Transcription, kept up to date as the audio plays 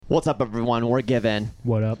What's up, everyone? We're Given.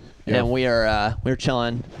 What up? And we're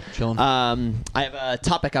chilling. I have a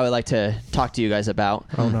topic I would like to talk to you guys about.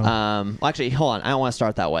 Oh no. Actually, hold on. I don't want to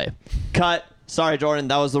start that way. Cut. Sorry, Jordan.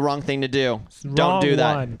 That was the wrong thing to do. Don't do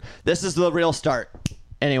that. One. This is the real start.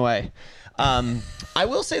 Anyway, I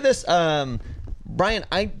will say this, Brian.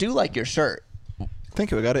 I do like your shirt.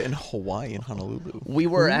 Thank you. I got it in Hawaii, in Honolulu. We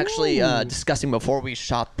were actually discussing before we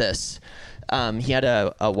shot this. He had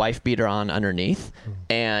a wife beater on underneath,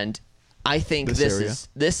 and I think this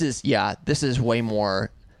is way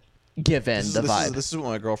more Given the vibe. This is what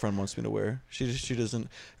my girlfriend wants me to wear. She doesn't.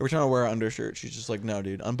 Every time I wear an undershirt, she's just like, "No,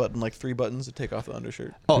 dude, unbutton like 3 buttons to take off the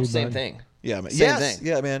undershirt." Oh, Dude, same man. thing. Yeah, man. Same thing.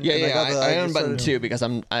 Yeah, man. Yeah, And I unbuttoned too because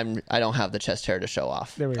I don't have the chest hair to show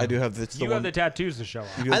off. There we go. I do have the. You have the tattoos to show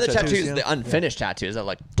off. You I have the tattoos, yeah? the unfinished tattoos that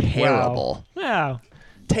look terrible. Yeah.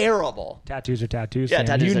 Terrible. Tattoos are tattoos. Yeah, Sam.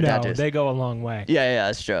 tattoos you are know, tattoos. they go a long way. Yeah,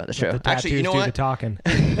 that's true. That's true. The Actually, you know tattoos do what?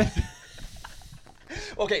 the talking.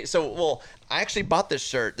 Okay, so I actually bought this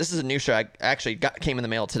shirt. This is a new shirt. I actually came in the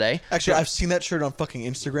mail today. Actually, I've seen that shirt on fucking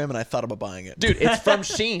Instagram, and I thought about buying it. Dude, it's from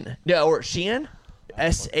Shein. Yeah, or Shein?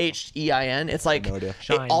 Shein. It's like No idea.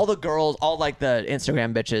 all the girls, all like the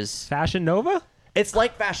Instagram bitches. Fashion Nova? It's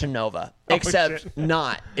like Fashion Nova, Oh, except shit.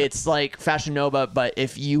 not. It's like Fashion Nova, but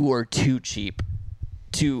if you were too cheap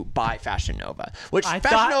to buy Fashion Nova, which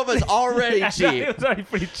Fashion Nova is already I thought cheap. it was already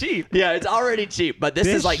pretty cheap. Yeah, it's already cheap, but this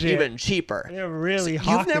is like shit. even cheaper. They're really You've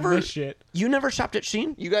hawking never this shit. You never shopped at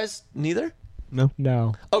Shein? You guys neither?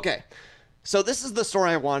 No. Okay. So this is the story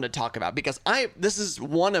I wanted to talk about because this is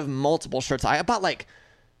one of multiple shirts. I bought like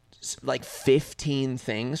 15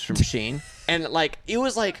 things from Shein, and like it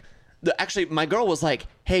was like actually my girl was like,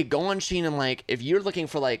 "Hey, go on Shein and like if you're looking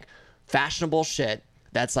for like fashionable shit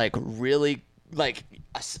that's like really like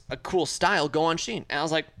a cool style, go on Shein." And I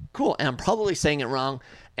was like, "Cool." And I'm probably saying it wrong,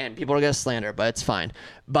 and people are gonna slander, but it's fine.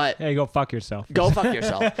 But Hey, go fuck yourself. go fuck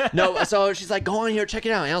yourself. No, so she's like, go on here, check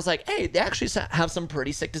it out. And I was like, hey, they actually have some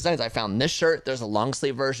pretty sick designs. I found this shirt. There's a long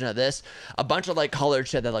sleeve version of this. A bunch of like colored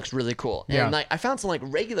shit that looks really cool. Yeah. And like I found some like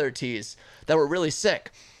regular tees that were really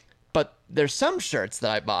sick. But there's some shirts that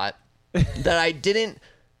I bought that I didn't.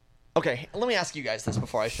 Okay, let me ask you guys this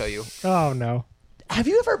before I show you. Oh, no. Have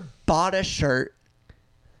you ever bought a shirt?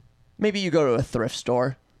 Maybe you go to a thrift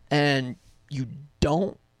store and you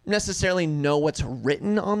don't necessarily know what's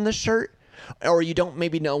written on the shirt, or you don't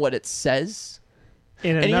maybe know what it says,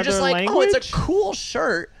 In and another you're just like, language? oh, it's a cool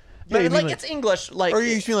shirt, but you like mean it's English, like Or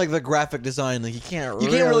you mean like the graphic design? Like you can't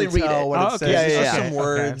really read tell it. what Oh, it okay. says. Yeah, It's yeah, just yeah. some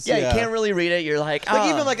words. yeah, you can't really read it. You're like, Like ah.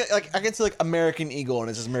 even like I can see like American Eagle, and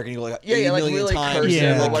it says American Eagle like Yeah, 80 like million really times. cursive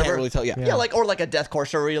Yeah. or Like, whatever. can't really tell. Yeah, like or like a deathcore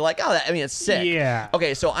shirt where you're like, oh, I mean, it's sick. Yeah.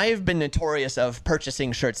 Okay, so I have been notorious of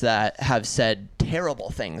purchasing shirts that have said terrible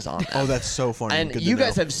things on them. Oh, that's so funny. And Good to you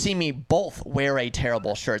guys know. have seen me both wear a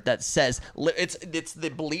terrible shirt that says it's the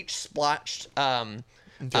bleach splotched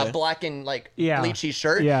black and like bleachy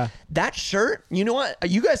shirt. Yeah. That shirt, you know what?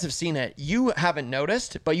 You guys have seen it. You haven't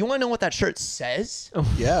noticed, but you want to know what that shirt says?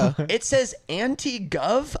 Yeah, It says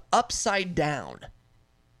anti-gov upside down.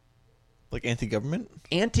 like anti-government.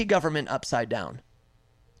 Anti-government upside down.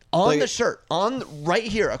 On Like- the shirt, on right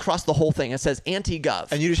here across the whole thing, it says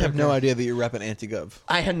anti-gov. And you just have no idea that you're repping anti-gov.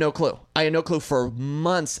 I had no clue. I had no clue for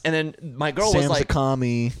months, and then my girl Sam's was like, a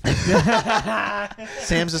commie.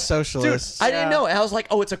 Sam's a socialist. I didn't know. And I was like,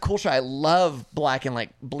 oh, it's a cool shirt. I love black and like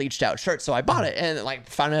bleached out shirts. So I bought it and like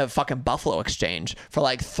found it at a fucking Buffalo Exchange for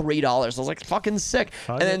like $3. I was like, fucking sick.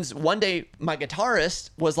 And then one day my guitarist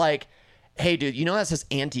was like, hey, dude, you know that says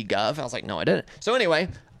anti-gov? I was like, no, I didn't. So anyway,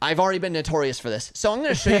 I've already been notorious for this. So I'm going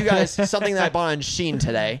to show you guys something that I bought on Shein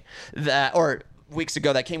today or weeks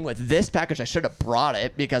ago that came with this package. I should have brought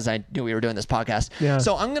it because I knew we were doing this podcast. Yeah.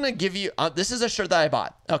 So I'm going to give you, this is a shirt that I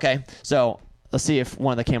bought. Okay. So let's see if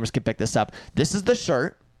one of the cameras can pick this up. This is the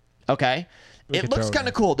shirt. Okay. It looks kind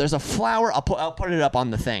of cool. There's a flower. I'll put it up on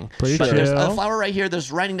the thing. Pretty but there's a chill. flower right here. There's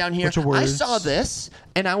writing down here. Bunch of I words. saw this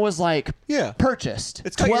and I was like, Yeah. purchased.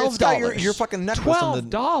 It's got $12. your fucking necklace on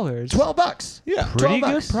the. $12. $12. Yeah. Pretty $12.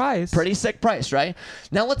 good price. Pretty sick price, right?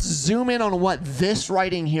 Now let's zoom in on what this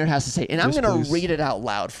writing here has to say. And I'm Yes, going please. to read it out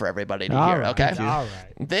loud for everybody to All hear, right. okay? All right.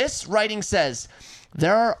 This writing says,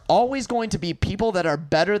 there are always going to be people that are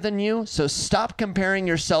better than you, so stop comparing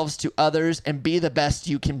yourselves to others and be the best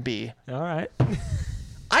you can be. All right.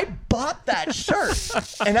 I bought that shirt,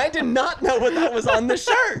 and I did not know what that was on the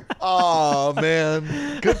shirt. Oh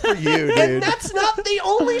man, good for you, dude. And that's not the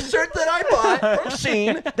only shirt that I bought from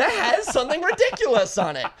Shein that has something ridiculous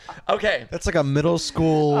on it. Okay. That's like a middle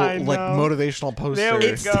school I like know. motivational poster. There we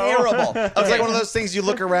It's go. terrible. It's like one of those things you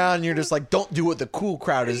look around and you're just like, don't do what the cool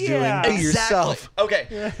crowd is Yeah. doing. Be yourself.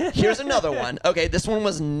 Okay, here's another one. Okay, this one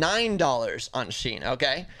was $9 on Shein.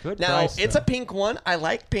 Okay, Good now price, it's though. a pink one. I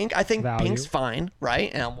like pink. I think Value. pink's fine,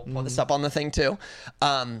 right? And we'll put this up on the thing too.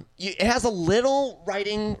 It has a little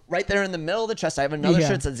writing right there in the middle of the chest. I have another Yeah.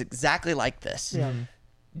 shirt that's exactly like this. Yeah.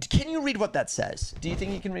 Can you read what that says? Do you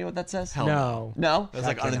think you can read what that says? No. No. That's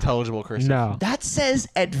like unintelligible cursive. No. That says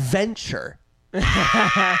adventure.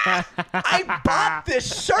 I bought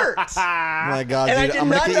this shirt. Oh my god, And I dude! did I'm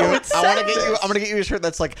gonna not get know you. it I want said to get you. this. I'm gonna get you a shirt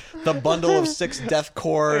that's like the bundle of 6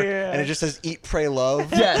 deathcore, Yeah. and it just says "Eat, Pray,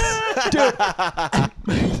 Love." Yes,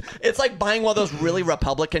 dude. It's like buying one of those really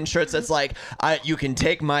Republican shirts. That's like, you can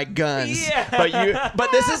take my guns, Yeah.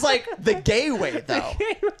 but this is like the gay way though.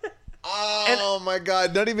 Oh my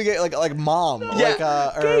god! Don't even get like mom.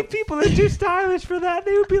 Yeah. Like Gay people are too stylish for that.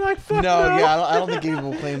 They would be like, fuck No, no. yeah, I don't think gay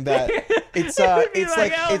people claim that. It's They'd be it's like,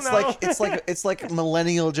 like hell it's no. like it's like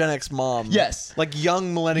millennial Gen X mom. Yes. like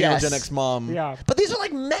young millennial Yes. Gen X mom. Yeah. But these are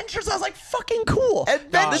like men's shirts. I was like, fucking cool.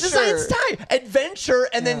 Adventure. The design's tight. Adventure,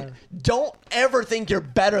 and then don't ever think you're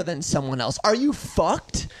better than someone else. Are you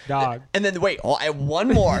fucked? Dog. And then wait, I have one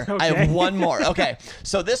more. I Okay. have one more. Okay,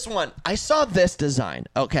 so this one, I saw this design.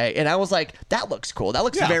 Okay, and I was like, that looks cool. That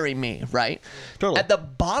looks Yeah. very me, right? Totally. At the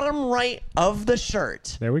bottom right of the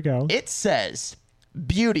shirt, There we go. it says,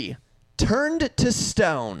 "Beauty turned to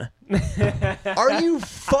stone." Are you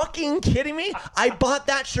fucking kidding me? I bought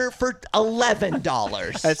that shirt for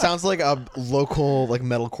 $11. It sounds like a local like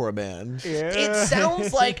metalcore band. It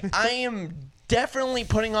sounds like I am definitely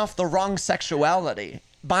putting off the wrong sexuality.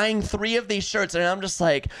 Buying 3 of these shirts, and I'm just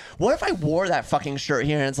like, what if I wore that fucking shirt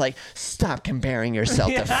here and it's like, stop comparing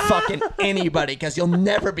yourself to fucking anybody because you'll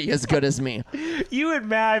never be as good as me. You and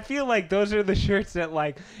Matt, I feel like those are the shirts that,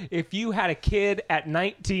 like, if you had a kid at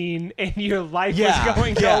 19 and your life Yeah, was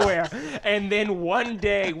going yeah. nowhere, and then one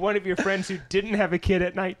day one of your friends who didn't have a kid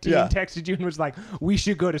at 19 Yeah. texted you and was like, we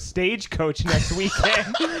should go to Stagecoach next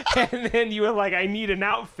weekend, and then you were like, I need an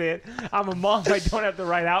outfit. I'm a mom. I don't have the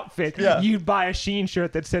right outfit. Yeah. You'd buy a Shein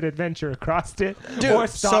shirt that said adventure across it, Dude, or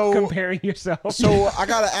stop so- comparing yourself. So I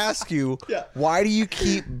gotta ask you, Yeah. why do you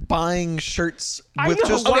keep buying shirts I with know,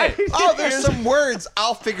 just why? oh, there's some words.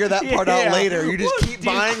 I'll figure that part out Yeah. later. You just We'll keep do-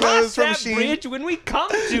 buying cross those from that Shein. bridge when we come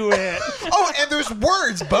to it. Oh, and there's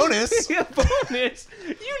words. Bonus. Yeah, bonus.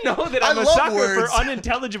 You know that I'm I a love sucker words. for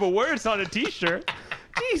unintelligible words on a t-shirt.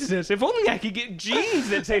 Jesus, if only I could get jeans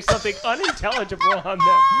that say something unintelligible on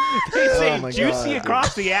them. They say my juicy God.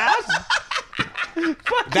 across the ass.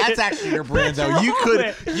 Fuck That's it. actually your brand, What's though. wrong You could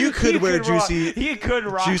with it? you could He wear could rock- juicy. He could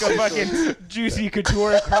rock juicy a fucking juicy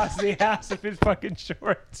couture across the ass of his fucking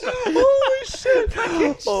shorts. Holy shit.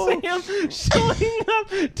 Fucking Sam showing up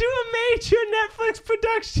to a major Netflix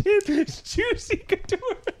production, juicy couture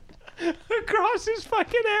across his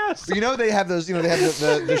fucking ass. You know they have those. You know they have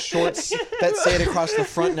the shorts that say it across the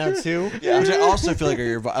front now too. Yeah. Which I also feel like are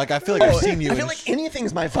your vi- like I feel like I've seen you. I feel in like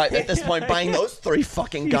anything's my fight at this point, buying those 3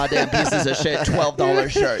 fucking goddamn pieces of shit, $12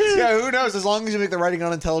 shirts. yeah, who knows? As long as you make the writing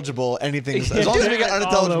unintelligible, anything's. As long as you make it All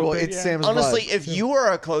unintelligible, over, it's yeah. Sam's Honestly, vibe. if you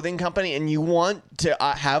are a clothing company and you want to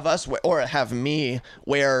have us or have me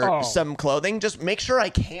wear some clothing, just make sure I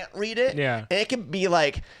can't read it. Yeah. And it can be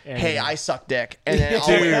like, hey, Yeah. I suck dick. And then I'll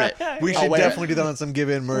Dude, wear it. we I'll should wear it. definitely do that on some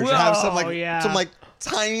give-in merch. Have some Whoa, yeah. some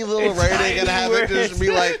tiny little It's writing tiny and have it just words.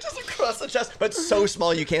 be like. Just across the chest, but so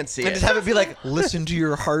small you can't see And it. just have it be like, listen to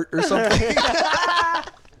your heart or something.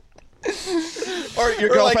 Or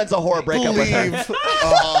your Or, like, girlfriend's a whore, break up with her. Believe.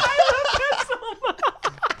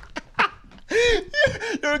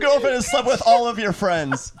 Your girlfriend has slept with all of your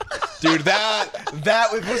friends. Dude, that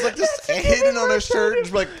was like just hidden on a shirt.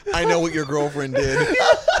 Just like, I know what your girlfriend did.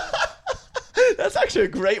 That's actually a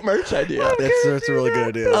great merch idea. That's a really good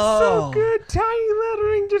idea. So good, tiny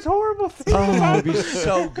lettering, just horrible things. Oh, it'd be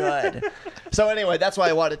so good. So anyway, that's why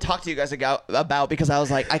I wanted to talk to you guys about because I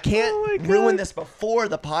was like, I Oh my can't God. ruin this before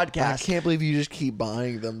the I podcast. can't believe you just keep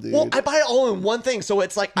buying them, dude. Well, I buy it all in one thing, so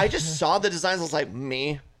it's like I just saw the designs. I was like,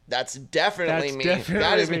 me. That's definitely That's me. definitely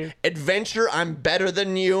That is me. me. Adventure, I'm better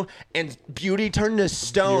than you, and beauty turned to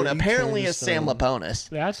stone. Beauty Apparently, turned to is Sam stone. Laponis.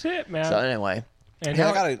 That's it, man. So anyway, And Hey,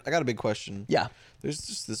 how- I got a big question. yeah. There's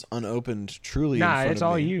just this unopened Truly. in nah, front it's of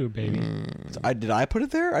all me. you, baby. Did I put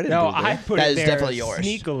it there? I didn't. No, put it there. I put That it is there definitely yours.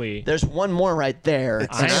 sneakily. There's one more right there, and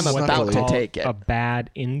It's I I'm am what about they to call take it. a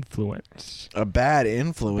bad influence. A bad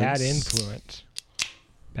influence. Bad influence.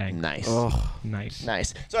 Bang. Nice. Oh, Nice.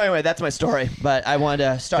 Nice. So anyway, that's my story, but I wanted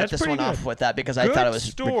to start That's this pretty one good. off with that because Good I thought it was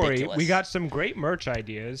story. ridiculous. We got some great merch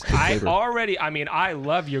ideas. flavor. I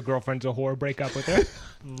love Your Girlfriend's a Whore. Break up with her.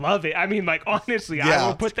 Love it. I mean, like, honestly, I Yeah.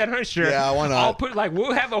 will put that on a shirt. Yeah, why not? I'll put, like,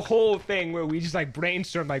 we'll have a whole thing where we just, like,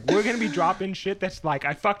 brainstorm. Like, we're going to be dropping shit that's like,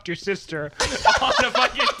 I fucked your sister on a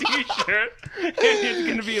fucking t-shirt. And it's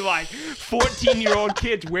going to be, like, 14-year-old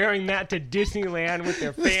kids wearing that to Disneyland with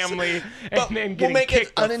their family. But And then we'll getting make it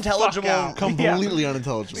kicked the unintelligible. fuck out. completely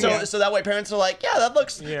unintelligible. So that way parents are like, yeah, that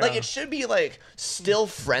looks Yeah. like it should be like still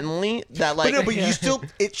friendly. That But like, no, but you still,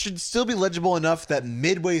 it should still be legible enough that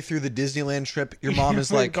midway through the Disneyland trip, your mom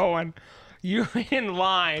is We're like, going, you're in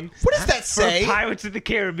line what does that for say? Pirates of the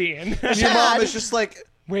Caribbean. And your mom is just like,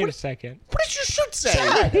 Wait a second. what does your shirt say?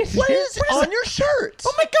 Chad, what is on your shirt?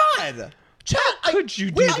 Oh my god! Chad, could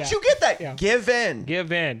you do where that? did you get that? Yeah. Give in.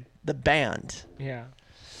 Give in. The band. Yeah.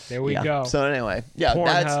 There we Yeah. go. So anyway, yeah,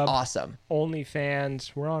 that's Pornhub. awesome.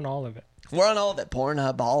 OnlyFans. We're on all of it. We're on all of it.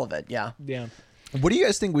 Pornhub, all of it. Yeah. Yeah. What do you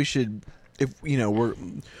guys think we should, if you know,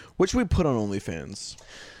 what should we put on OnlyFans?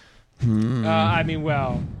 I mean,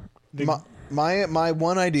 well. My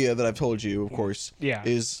one idea that I've told you, of course, Yeah.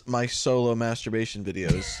 is my solo masturbation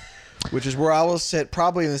videos, which is where I will sit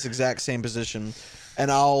probably in this exact same position,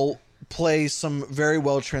 and I'll play some very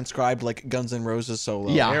well transcribed like Guns N' Roses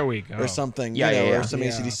solo, Yeah. There we go. or something, Yeah, you know, yeah, or yeah. some Yeah.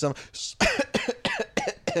 ACD, some.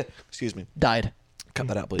 Excuse me, Died. cut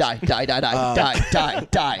that out, please.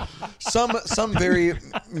 Die. Some very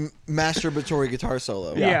masturbatory guitar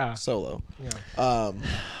solo. Yeah. Solo. Yeah.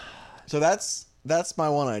 So that's my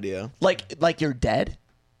one idea. Like you're dead?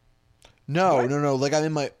 No. Like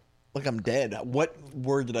I'm dead. What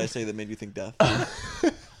word did I say that made you think death?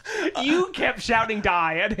 You kept shouting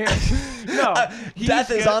die at him. No. he's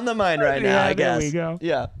Death is good. on the mind right now, Yeah, I guess. there we go.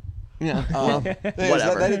 Yeah. Yeah. Well, Anyways,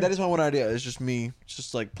 whatever. that is my one idea. It's just me,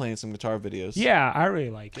 just like playing some guitar videos. Yeah, I really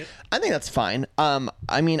like it. I think that's fine.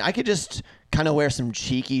 I mean, I could just kind of wear some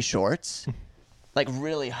cheeky shorts, like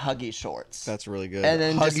really huggy shorts. That's really good. And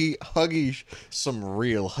then some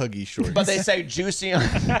real huggy shorts. But they say juicy on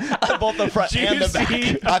both the front and the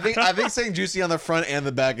Juicy. back. I think saying juicy on the front and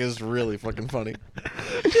the back is really fucking funny.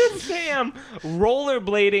 Just Sam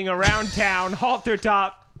rollerblading around town, halter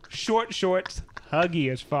top, short shorts,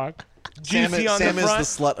 huggy as fuck. Juicy on Sam the front,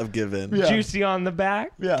 is the slut of give in. Yeah. juicy on the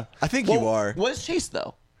back. Yeah. I think you are. What is Chase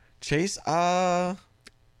though? Chase, I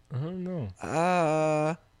don't know.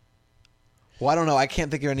 well, I don't know. I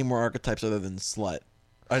can't think of any more archetypes other than slut.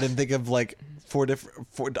 I didn't think of like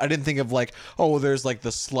I didn't think of like, oh, well, there's like the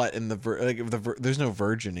slut and there's no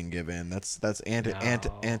virgin in give in. That's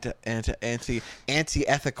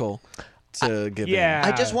anti-ethical to give Yeah.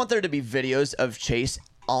 in. I just want there to be videos of Chase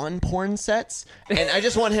on porn sets, and I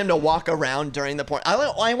just want him to walk around during the porn.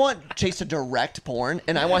 I want Chase to direct porn,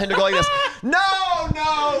 and I want him to go like this. No,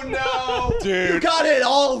 dude, you got it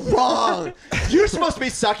all wrong. You're supposed to be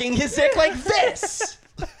sucking his dick like this.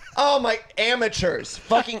 Oh my, amateurs,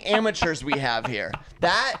 fucking amateurs we have here.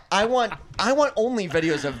 That I want only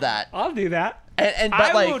videos of that. I'll do that. And but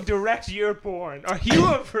I like will direct your porn. Are you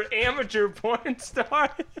a for amateur porn star?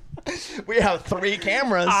 we have 3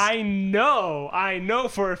 cameras. I know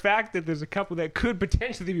for a fact that there's a couple that could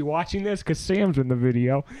potentially be watching this because Sam's in the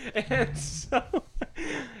video. And so,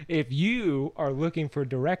 if you are looking for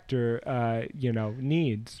director,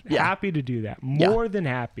 needs, Yeah. happy to do that. More than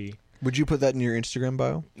happy. Would you put that in your Instagram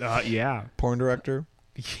bio? Yeah. Porn director?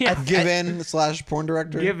 Yeah. Give in / porn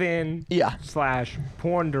director? Give in Yeah. /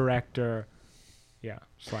 porn director. Yeah.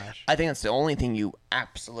 / I think that's the only thing you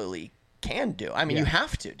absolutely can do. I mean, you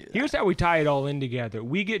have to do that. Here's how we tie it all in together.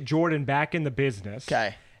 We get Jordan back in the business.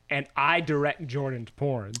 Okay. And I direct Jordan's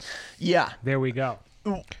porns. Yeah. There we go.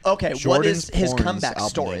 Okay. What Jordan's is his porn's comeback album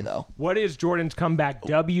story name. though? What is Jordan's comeback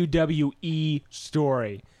WWE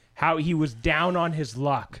story? How he was down on his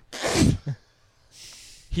luck.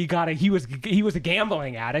 He was a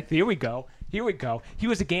gambling addict. Here we go. He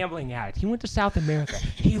was a gambling addict. He went to South America.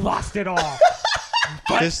 He lost it all.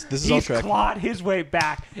 But This is all he's track. clawed his way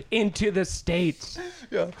back into the States.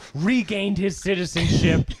 Yeah. Regained his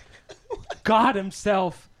citizenship. Got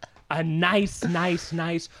himself a nice,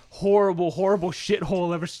 horrible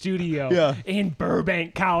shithole of a studio in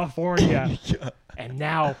Burbank, California. And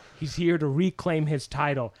now he's here to reclaim his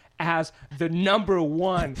title as the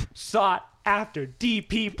 #1 sought after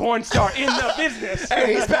DP porn star in the business.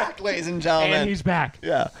 Hey, he's back, ladies and gentlemen. And he's back.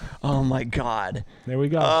 Yeah. Oh my God. There we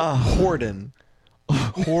go. Horden.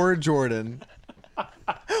 Whore Jordan.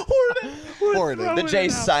 Horden. The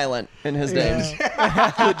J's silent in his names.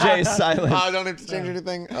 The J's silent. I don't have to change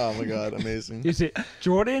anything. Oh my god, amazing. Is it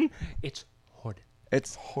Jordan? It's Jordan.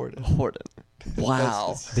 It's Horden. Horden.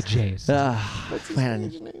 Wow. The Jays.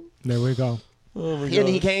 Man. There we go. Oh my And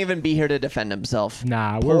he can't even be here to defend himself.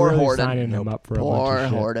 Nah, Poor we're really Horden. signing him up for a bunch Poor of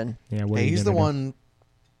shit. Horden. Yeah, what are Hey, you he's the gonna do? one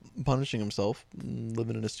punishing himself,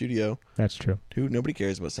 living in a studio. That's true. Who nobody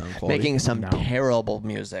cares about sound quality. Making some No. terrible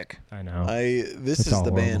music. I know. This It's is all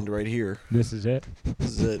the horrible. band right here. This is it.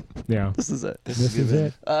 This is it. Yeah. This is it. This is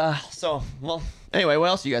good. it. So, well, anyway, what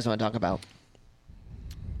else do you guys want to talk about?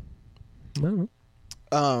 No.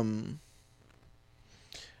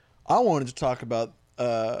 I wanted to talk about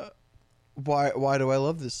why do I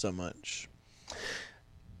love this so much?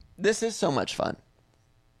 This is so much fun.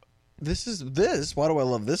 Why do I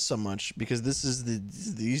love this so much? Because this is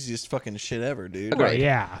the easiest fucking shit ever, dude. Agreed. Well,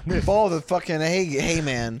 yeah. If all the fucking hey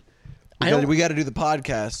man, we got to do the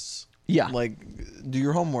podcasts. Yeah. Like, do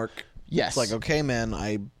your homework. Yes. It's like, okay, man,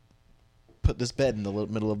 I put this bed in the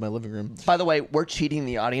middle of my living room. By the way, we're cheating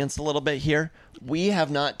the audience a little bit here. We have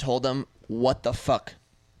not told them what the fuck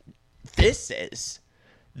this is.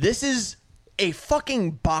 This is a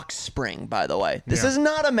fucking box spring, by the way. This is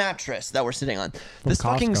not a mattress that we're sitting on. This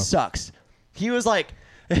fucking Costco. sucks. He was like,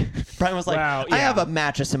 Brian was like, Wow, I yeah. have a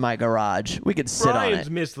mattress in my garage. We could sit on Brian's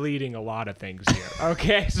it. misleading a lot of things here.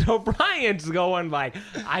 Okay, so Brian's going like,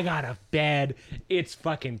 I got a bed. It's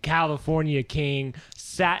fucking California King,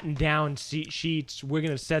 satin down sheets. We're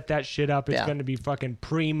gonna set that shit up. It's Yeah. gonna be fucking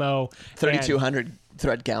primo. 3,200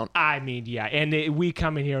 thread count. I mean, yeah, and we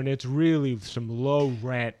come in here and it's really some low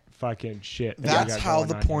rent fucking shit. that we That's got how going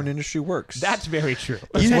the on porn here. industry works. That's very true.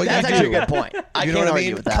 That's what That's you actually do. a good point. I You can't know what I argue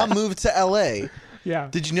mean? with that. Come move to LA. Yeah.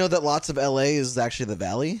 Did you know that lots of LA is actually the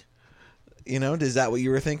valley? You know, is that what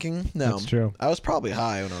you were thinking? No, That's true. I was probably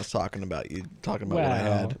high when I was talking about what I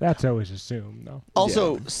had. That's always assumed, though.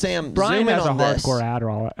 Also, Sam, Brian zoom in has a on this. hardcore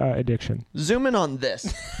Adderall addiction. Zoom in on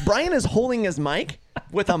this. Brian is holding his mic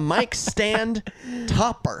with a mic stand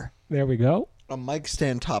topper, There we go. A mic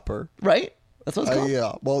stand topper. right? That's what it's called.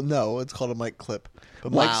 Yeah. Well, no, it's called a mic clip.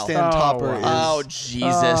 But Wow. mic stand Oh, topper wow. Oh is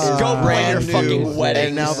Jesus! is Go plan brand your new. fucking wedding.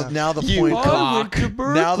 And now the You point. cock.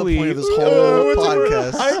 Now the point of this whole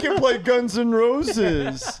podcast. I can play Guns N'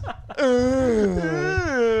 Roses.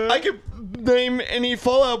 I can name any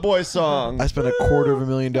Fallout Boy song. I spent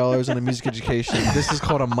 $250,000 on a music education. This is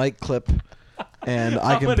called a mic clip, and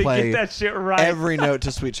I I'm can gonna play get that shit right. every note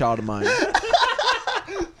to "Sweet Child of Mine."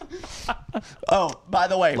 Oh, by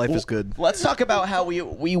the way, Life is good. Let's talk about how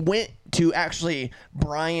we went to actually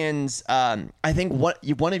Brian's. I think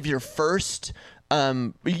one of your first.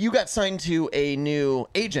 You got signed to a new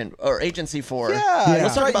agent or agency for. Yeah, Let's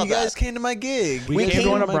that's talk right. about You guys that. came to my gig. we came came to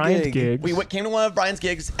one to of my Brian's gig. gigs. We came to one of Brian's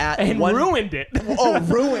gigs at and one. ruined it. Oh,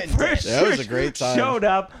 ruined For it. That was sure. a great time. Showed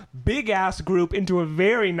up, big ass group into a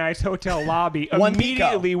very nice hotel lobby. One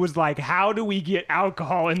Immediately was like, "How do we get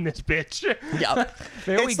alcohol in this bitch?" Yep.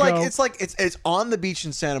 There we It's go. it's on the beach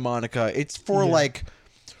in Santa Monica. It's for like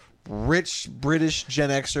rich British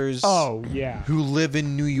Gen Xers. Oh yeah. Who live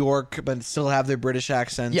in New York but still have their British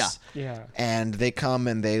accents. Yeah. Yeah. And they come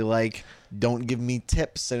and they like don't give me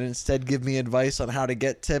tips and instead give me advice on how to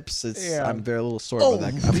get tips. Yeah. I'm very a little sore Oh,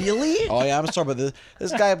 about that. really? Oh yeah, I'm sorry, but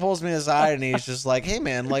this guy pulls me aside and he's just like, "Hey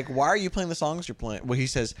man, like, why are you playing the songs you're playing?" Well, he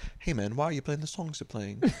says, "Hey man, why are you playing the songs you're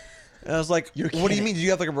playing?" And I was like, "What do you kidding. mean? Do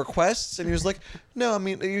you have like a request?" And he was like, "No, I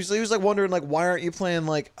mean," he was like wondering like, "Why aren't you playing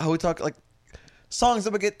like Hotel like songs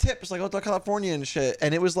that would get tips like Hotel California and shit?"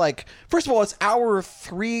 And it was like, first of all, it's hour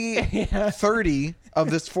 3:30 of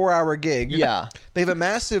this 4-hour gig. Yeah. They have a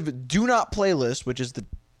massive do not playlist, which is the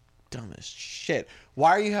dumbest shit.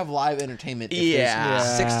 Why do you have live entertainment if Yeah.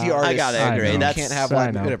 there's 60 I artists? gotta agree. You That's- can't have I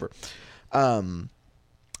live know. whatever.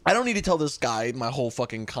 I don't need to tell this guy my whole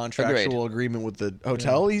fucking contractual agreement with the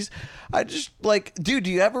hotel. I just like, dude, do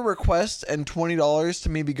you have a request and $20 to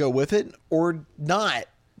maybe go with it or not?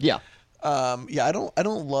 Yeah. Yeah, I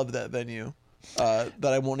don't love that venue that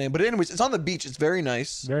I won't name. But anyways, it's on the beach. It's very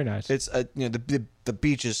nice. Very nice. It's the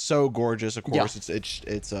beach is so gorgeous. Of course, Yeah.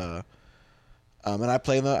 it's and I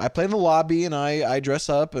play in the lobby and I dress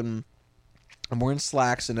up and I'm wearing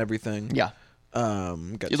slacks and everything. Yeah.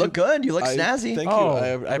 Got You look good. You look snazzy. Thank Oh, you.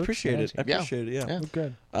 I you look appreciate it. I snazzy. Yeah. appreciate it. Yeah. Yeah.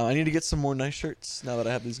 Good. I need to get some more nice shirts now that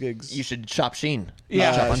I have these gigs. You should shop Sheen.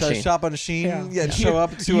 Yeah. Shop on should I Sheen. shop on Sheen. Yeah. Show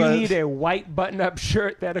up to You a need a white button-up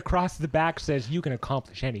shirt that across the back says "You can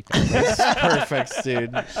accomplish anything." perfect,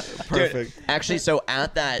 dude. Perfect. Actually, so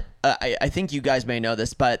at that, I think you guys may know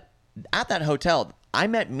this, but at that hotel, I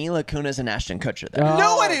met Mila Kunis and Ashton Kutcher there.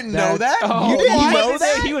 No, I didn't know that. Oh, You didn't what? know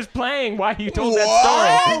that? He was playing while you told that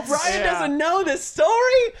Oh, story. Brian Yeah. doesn't know this story,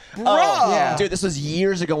 Bro. Oh, Yeah. dude, this was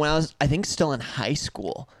years ago when I was, I think, still in high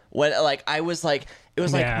school. when like I was like it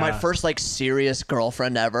was like my first like serious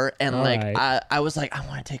girlfriend ever, and I was like I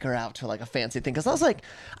want to take her out to like a fancy thing because I was like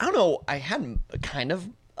I don't know, I had kind of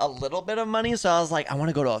a little bit of money, so I was like I want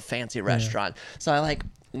to go to a fancy restaurant. So I like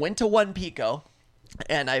went to One Pico,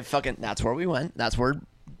 and that's where we went. That's where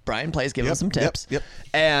Brian plays, giving us some tips.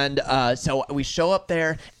 And so we show up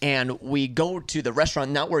there and we go to the restaurant,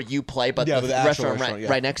 not where you play, but the restaurant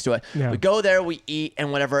right next to it. We go there, we eat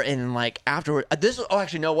and whatever, and like afterward,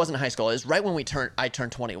 actually no, it wasn't high school. It was right when I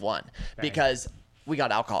turned 21 because we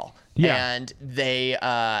got alcohol. And they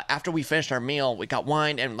after we finished our meal, we got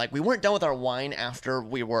wine, and like we weren't done with our wine after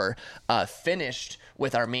we were finished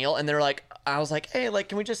with our meal, and they're like, I was like, hey, like,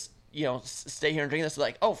 can we just stay here and drink this? They're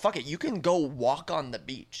like, oh, fuck it, you can go walk on the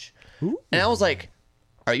beach. Ooh. And I was like,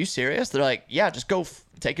 are you serious? They're like, yeah, just go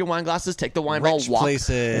take your wine glasses, take the wine bottle, walk on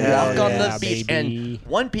the beach. Baby. And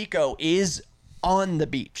One Pico is on the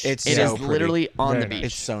beach. It is literally on the beach.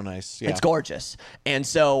 It's so nice. It's gorgeous. And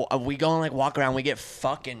so we go and like walk around, we get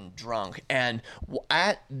fucking drunk, and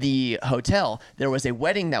at the hotel there was a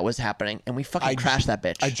wedding that was happening, and we fucking crashed that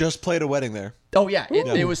bitch. I just played a wedding there. Oh yeah,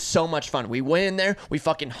 it was so much fun. We went in there, we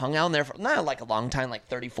fucking hung out in there for not like a long time, like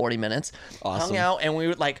 30-40 minutes. Awesome. Hung out, and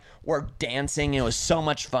we were dancing. It was so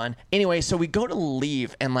much fun. Anyway, so we go to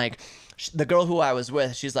leave, and like the girl who I was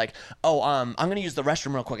with, she's like, oh, I'm gonna use the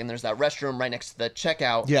restroom real quick, and there's that restroom right next to the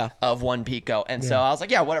checkout of One Pico. And so I was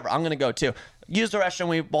like, yeah, whatever, I'm gonna go too. Use the restroom,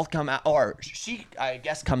 we both come out, or she, I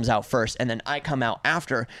guess, comes out first, and then I come out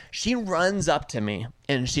after. She runs up to me,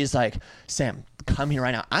 and she's like, Sam, come here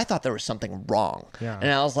right now. I thought there was something wrong. And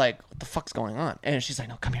I was like, what the fuck's going on? And she's like,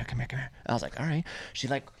 no, come here. I was like, all right. She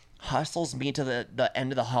like hustles me to the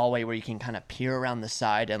end of the hallway where you can kind of peer around the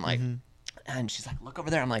side, and like, and she's like, look over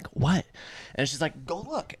there. I'm like, what? And she's like, go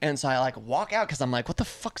look. And so I like walk out because I'm like, what the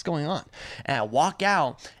fuck's going on? And I walk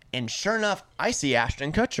out, and sure enough, I see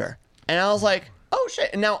Ashton Kutcher. And I was like, oh shit.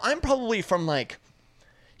 And now I'm probably from like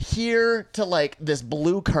here to like this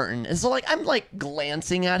blue curtain. And so like I'm like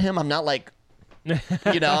glancing at him. I'm not like,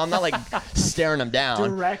 I'm not like staring him down.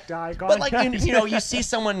 Direct eye contact. But like, you see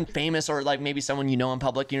someone famous or like maybe someone in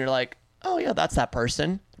public, and you're like, oh yeah, that's that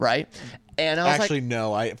person, right? And I was actually,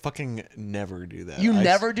 no, I fucking never do that. You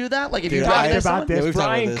never do that? Like if you recognize about this, yeah,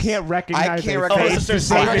 Brian can't recognize their face to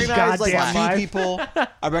save his goddamn life. People.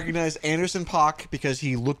 I recognize Anderson .Paak because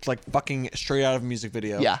he looked like fucking straight out of a music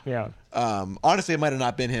video. Yeah. Honestly, it might have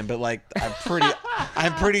not been him, but like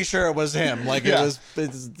I'm pretty sure it was him. Like it was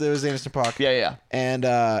Anderson .Paak. Yeah. And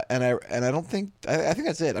I don't think I think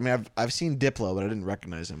that's it. I mean, I've seen Diplo, but I didn't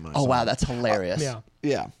recognize him. Oh wow, that's hilarious.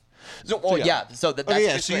 Yeah. So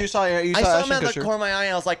that's so you saw I saw him at the corner of my eye,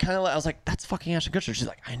 and I was like, that's fucking Ashton Kutcher. She's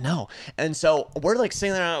like, I know. And so we're like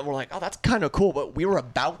sitting there, and we're like, oh, that's kind of cool. But we were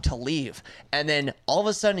about to leave, and then all of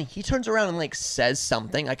a sudden he turns around and like says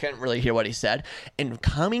something. I couldn't really hear what he said. And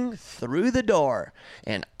coming through the door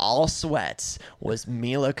in all sweats was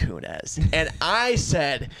Mila Kunis, and I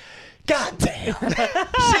said, God damn,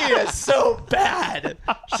 she is so bad.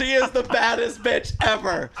 She is the baddest bitch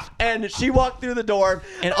ever. And she walked through the door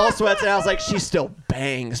in all sweats, and I was like, she still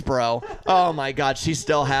bangs, bro. Oh my God, she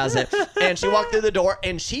still has it. And she walked through the door,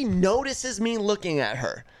 and she notices me looking at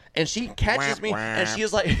her, and she catches me, and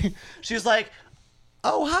she's like,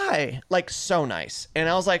 oh, hi. Like, so nice. And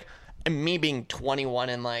I was like, and me being 21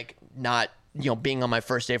 and like not, being on my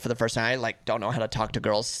first date for the first time, I like don't know how to talk to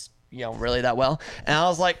girls, really that well. And I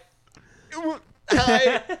was like,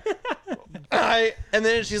 hi. And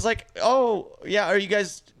then she's like, oh yeah, are you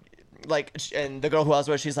guys like, and the girl who I was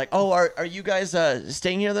with, she's like, oh, are you guys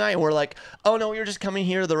staying here the night? And we're like, oh no, we were just coming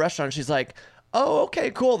here to the restaurant. She's like, oh,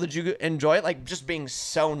 okay, cool, did you enjoy it? Like just being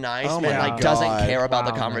so nice, and like doesn't care about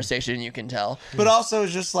the conversation, you can tell. But also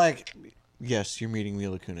just like, yes, you're meeting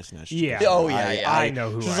Mila Kunis now. Yeah. Oh yeah, I know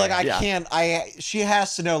who. She's like, I can't. She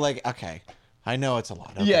has to know. Like, okay, I know it's a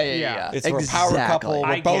lot. Okay. Yeah. It's we're a power couple.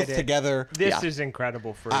 We're both together. This is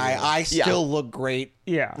incredible for you. I still look great.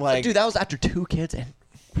 Yeah. Like, dude, that was after 2 kids,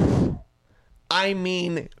 and I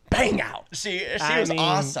mean, bang out. She was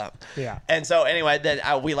awesome. Yeah. And so anyway, then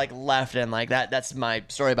we like left, and like that's my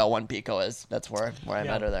story about One Pico that's where I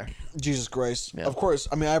met her there. Jesus Christ. Yeah. Of course.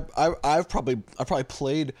 I mean, I've probably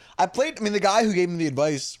played. I mean, the guy who gave me the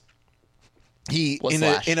advice, he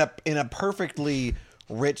in a perfectly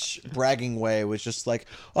rich bragging way was just like,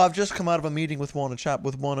 oh, I've just come out of a meeting with Wanna Chap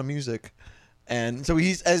with Wanna Music, and so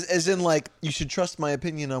he's as in like, you should trust my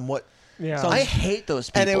opinion on what. Yeah, I hate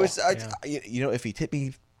those people. And it was, if he tipped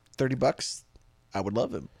me $30, I would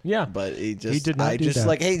love him. Yeah, but he did not do that.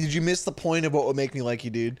 Like, hey, did you miss the point of what would make me like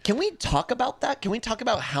you, dude? Can we talk about that? Can we talk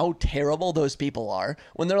about how terrible those people are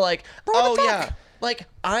when they're like, oh yeah. like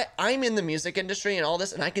I'm in the music industry and all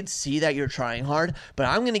this, and I could see that you're trying hard, but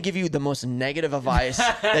I'm gonna give you the most negative advice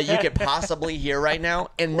that you could possibly hear right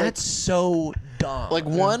now, and that's so dumb. Like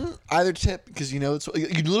one, either tip because you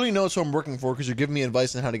literally know it's what I'm working for because you're giving me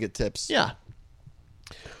advice on how to get tips. Yeah.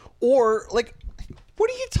 Or like, what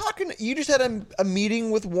are you talking? You just had a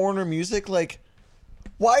meeting with Warner Music. Like,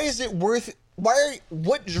 why is it worth?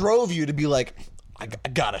 What drove you to be like? I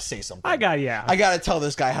gotta say something. I gotta tell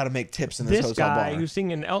this guy how to make tips in this hotel bar. This guy who's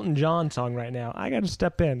singing an Elton John song right now. I gotta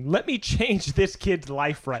step in. Let me change this kid's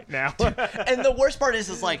life right now. And the worst part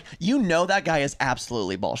is like that guy is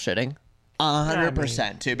absolutely bullshitting.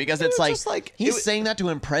 100% too, because it's like he's saying that to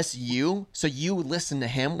impress you, so you listen to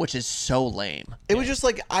him, which is so lame. It was just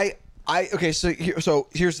like okay. So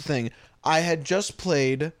here's the thing. I had just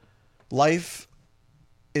played "Life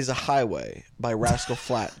Is a Highway" by Rascal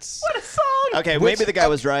Flatts. What a song! Okay, maybe the guy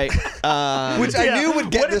was right. Which I knew would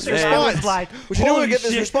get this response.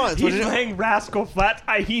 He's playing Rascal Flatts.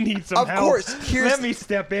 He needs some help. Of course. Let me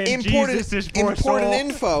step in. Important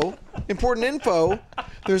info.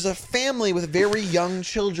 There's a family with very young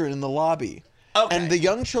children in the lobby. Okay. And the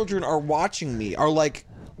young children are watching me. Are like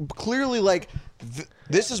clearly like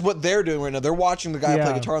this is what they're doing right now. They're watching the guy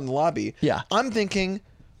play guitar in the lobby. Yeah. I'm thinking,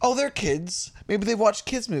 oh, they're kids. Maybe they've watched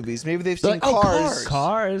kids movies. Maybe they've seen like, Cars.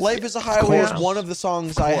 Cars. "Life Is a Highway" is one of the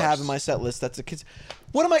songs I have in my set list. That's a kid's.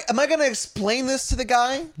 What am I going to explain this to the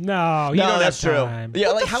guy? No, that's true. Time. Yeah,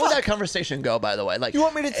 like how would that conversation go? By the way, like you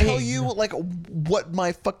want me to tell you like what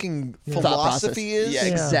my fucking philosophy is? Yeah,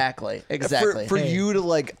 exactly. For you to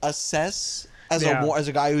like assess as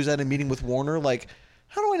a guy who's at a meeting with Warner, like.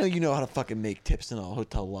 How do I know you know how to fucking make tips in a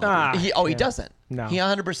hotel lobby? He doesn't. No. He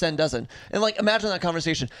 100% doesn't. And like, imagine that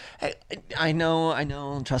conversation. Hey, I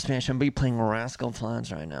know. Trust me, I shouldn't be playing Rascal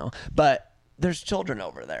Flatts right now. But there's children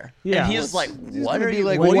over there. Yeah. And he's like, what are you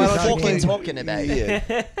fucking talking about?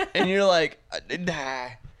 Yeah. And you're like, nah.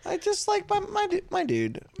 I just like my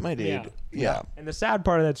dude. Yeah. And the sad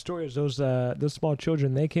part of that story is those small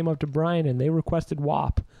children, they came up to Brian and they requested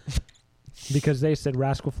WAP. Because they said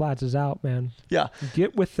Rascal Flatts is out, man. Yeah.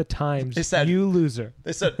 Get with the times, they said, you loser.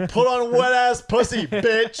 They said, put on wet ass pussy,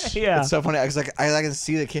 bitch. Yeah. It's so funny. I was like, I can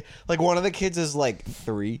see the kid. Like one of the kids is like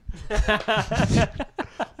 3.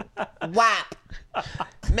 WAP.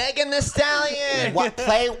 Megan Thee Stallion.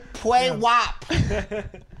 Play WAP.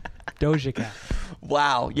 Doja Cat.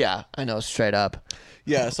 Wow. Yeah. I know. Straight up.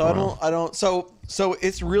 Yeah. So I don't. So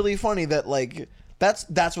it's really funny that like. That's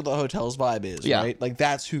what the hotel's vibe is, right? Like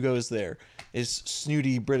that's who goes there is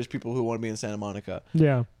snooty British people who want to be in Santa Monica.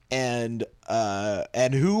 Yeah. And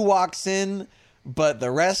who walks in but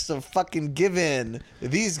the rest of fucking Given,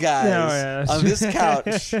 these guys on this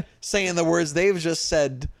couch saying the words they've just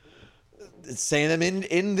said, saying them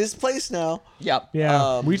in this place now. Yep.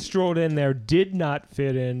 Yeah. We strolled in there, did not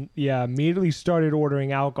fit in. Yeah. Immediately started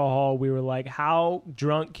ordering alcohol. We were like, how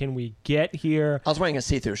drunk can we get here? I was wearing a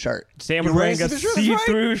see-through shirt. Sam was wearing a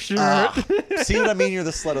see-through shirt. See what I mean? You're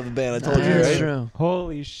the slut of the band. I told you, right? That's true.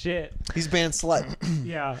 Holy shit. He's band slut.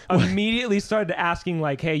 Yeah. Immediately started asking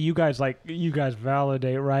like, hey, you guys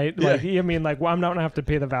validate, right? Like, I mean, like, well, I'm not gonna have to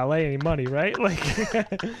pay the valet any money, right? Like,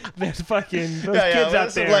 there's fucking those kids out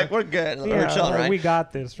there. Like, we're good. We're chilling, right? We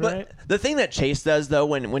got this, right? But the thing that Chase does though,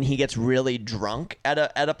 when he gets really drunk at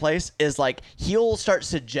a place, is like he'll start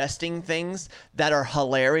suggesting things that are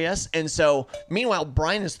hilarious, and so meanwhile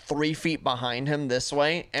Brian is 3 feet behind him this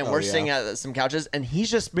way, and we're sitting at some couches, and he's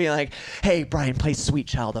just being like, "Hey, Brian, play Sweet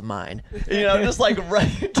Child of Mine," just like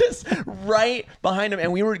right behind him,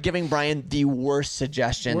 and we were giving Brian the worst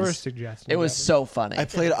suggestions. It was so funny. I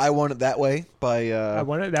played "I Want It That Way" by. I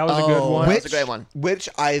Want It. That was a good one. That was a great one. Which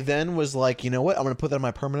I then was like, you know what? I'm going to put that on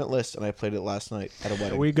my permanent list, and I played it last night at a wedding.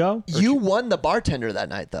 There we go. You won the bartender that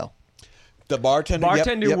night, though. The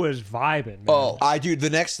bartender yep. was vibing. Man. Oh, the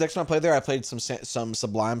next time I played there, I played some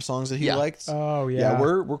Sublime songs that he liked. Oh yeah,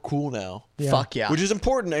 we're cool now. Yeah. Fuck yeah, which is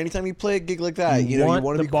important. Anytime you play a gig like that, you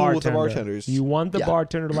want to be cool with the bartenders. You want the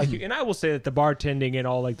bartender to like you. And I will say that the bartending and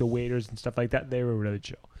all like the waiters and stuff like that, they were really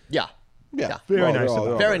chill. Yeah. Very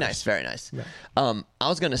nice. Very nice. Yeah. I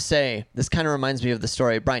was gonna say this kind of reminds me of the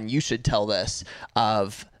story, Brian. You should tell this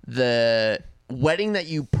of the wedding that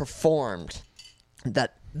you performed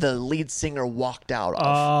that the lead singer walked out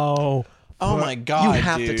of. Oh my God! You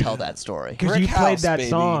have to tell that story because you played that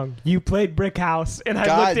song. You played Brick House, and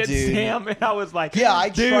I looked at Sam, and I was like, "Yeah,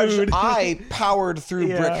 dude." I powered through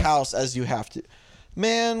Brick House as you have to."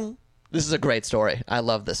 Man, this is a great story. I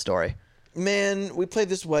love this story. Man, we played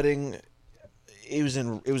this wedding. It was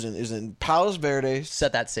in Palos Verdes.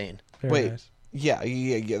 Set that scene. Wait, Yeah.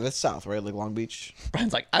 That's south, right? Like Long Beach.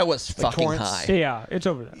 Brian's like, I was fucking Torrance? high. Yeah, it's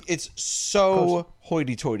over there. It's so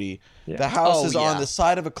hoity-toity. Yeah. The house Oh, is yeah. on the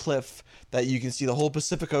side of a cliff that you can see the whole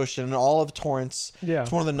Pacific Ocean and all of Torrance. Yeah.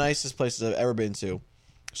 It's one of the nicest places I've ever been to.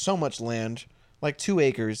 So much land, like 2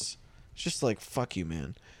 acres. It's just like, fuck you,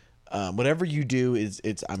 man. Whatever you do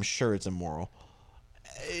I'm sure it's immoral.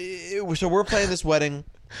 So we're playing this wedding.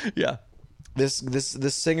 Yeah. This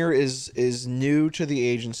singer is new to the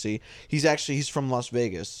agency. He's from Las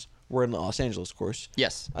Vegas. We're in Los Angeles, of course.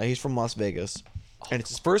 Yes. He's from Las Vegas, and it's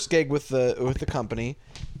his first gig with the company.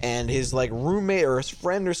 And his like roommate or his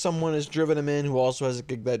friend or someone has driven him in, who also has a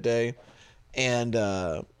gig that day, and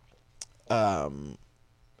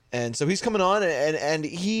so he's coming on, and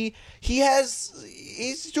he's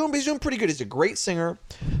doing pretty good. He's a great singer,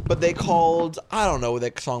 but they called, I don't know what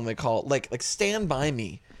that song they call, like Stand By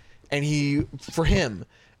Me. And he was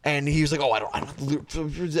like, oh, I don't, and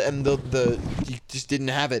he just didn't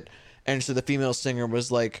have it. And so the female singer was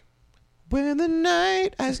like, when the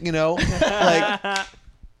night has, like,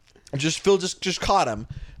 Phil just caught him.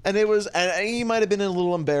 And and he might have been a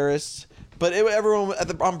little embarrassed, but everyone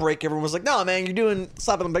on break, everyone was like, no, man, you're doing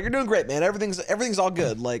great, man. Everything's all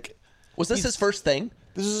good. Like, Was this his first thing?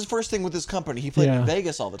 This is his first thing with this company. He played in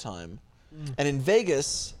Vegas all the time. And in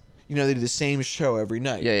Vegas, they do the same show every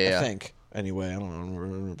night. Yeah. I think. Anyway, I don't know. I've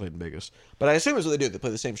never played in Vegas. But I assume it's what they do. They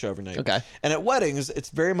play the same show every night. Okay. And at weddings, it's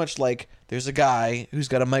very much like there's a guy who's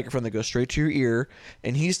got a microphone that goes straight to your ear,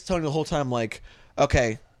 and he's telling you the whole time, like,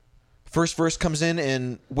 okay, first verse comes in,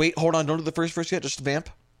 and wait, hold on, don't do the first verse yet, just vamp.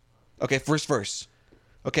 Okay, first verse.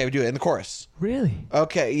 Okay, we do it in the chorus. Really?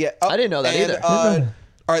 Okay, yeah. I didn't know that either.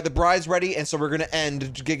 All right, the bride's ready, and so we're going to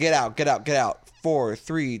end. Get out. 4,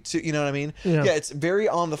 3, 2. You know what I mean? Yeah. It's very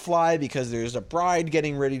on the fly because there's a bride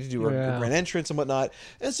getting ready to do her grand entrance and whatnot,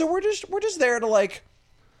 and so we're just there to like,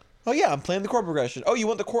 oh yeah, I'm playing the chord progression. Oh, you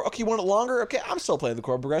want the chord? Okay, you want it longer? Okay, I'm still playing the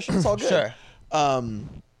chord progression. It's all good. Sure.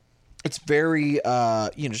 It's very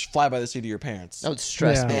just fly by the seat of your pants. That would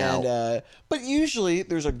stress me out. But usually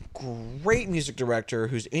there's a great music director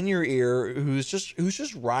who's in your ear, who's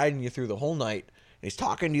just riding you through the whole night. And he's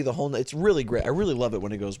talking to you the whole night. It's really great. I really love it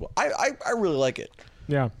when it goes well. I really like it.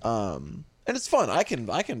 Yeah. And it's fun. I can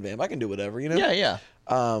vamp. I can do whatever, Yeah.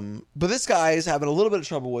 But this guy is having a little bit of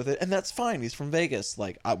trouble with it, and that's fine. He's from Vegas.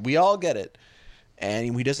 Like, we all get it.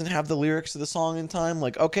 And he doesn't have the lyrics to the song in time.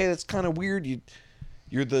 Like, okay, that's kind of weird.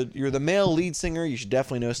 You're the male lead singer. You should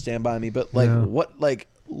definitely know Stand By Me. But like, what? Like,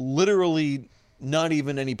 literally, not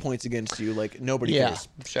even any points against you. Like, nobody cares.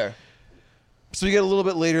 Sure. So we get a little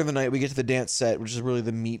bit later in the night. We get to the dance set, which is really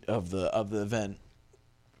the meat of the event.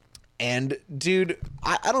 And dude,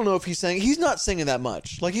 I don't know if he's not singing that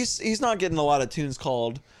much. Like he's not getting a lot of tunes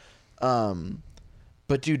called.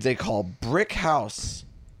 But dude, they call Brick House,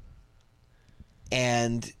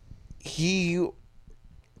 and he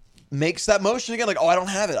makes that motion again, like, oh, I don't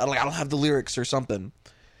have it. I don't have the lyrics or something.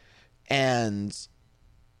 And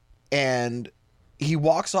he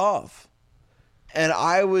walks off. And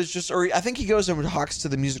I think he goes over and talks to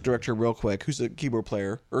the music director real quick, who's a keyboard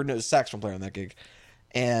player, or no, saxophone player on that gig.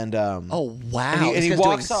 And oh wow! And he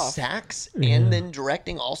walks off. Sax and then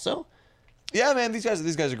directing also. Yeah, man, these guys are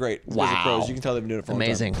great. These guys are pros. You can tell they've been doing it for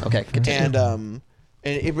amazing. a long time. Okay, continue. And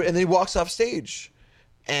then he walks off stage,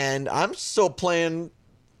 and I'm still playing.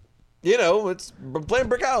 I'm playing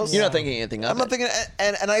Brick House. You're not thinking anything of it. I'm not thinking,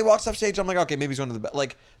 and I walks off stage. I'm like, okay, maybe he's going to the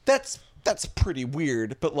like that's pretty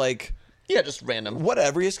weird, but like. Yeah, just random.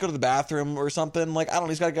 Whatever. He has to go to the bathroom or something. Like, I don't know.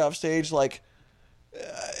 He's got to get off stage. Like,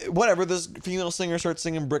 whatever. This female singer starts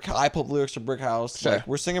singing Brick House. I put lyrics to Brick House. Sure. Like,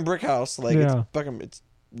 we're singing Brick House. Like, it's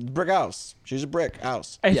Brick House. She's a brick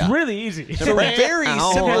house. It's really easy. It's a very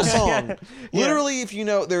simple song. Yeah. Literally, if you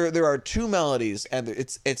know, there are 2 melodies, and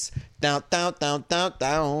it's down, down, down, down,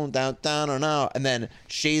 down, down, down, down, and then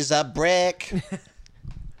she's a brick.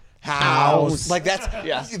 House. Like that's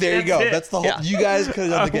there you go. It. That's the whole. You guys could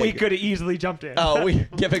have done the gig. We could have easily jumped in. Oh, we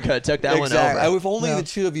could have took that one over. If only the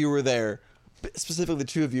 2 of you were there, specifically the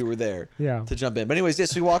 2 of you were there to jump in. But anyways, so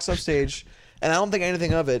he walks off stage, and I don't think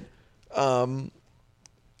anything of it. It's a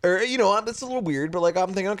little weird, but like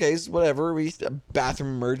I'm thinking, okay, whatever. A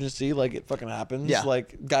bathroom emergency, like it fucking happens. Yeah.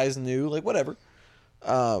 Like guys knew, like whatever.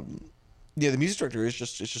 The music director is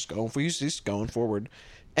just going for he's going forward,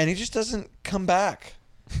 and he just doesn't come back.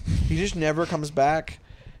 He just never comes back,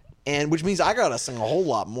 and which means I gotta sing a whole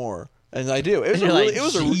lot more, and I do. It was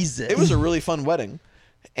a really fun wedding,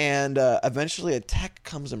 and eventually a tech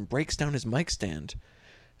comes and breaks down his mic stand,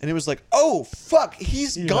 and it was like, oh fuck,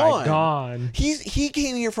 he's gone. He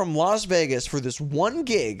came here from Las Vegas for this one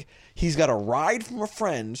gig. He's got a ride from a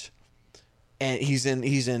friend, and he's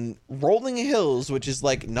in Rolling Hills, which is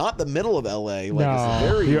like not the middle of LA. Like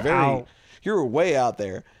No, it's very out. you're way out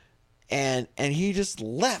there. And he just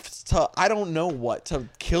left to I don't know what, to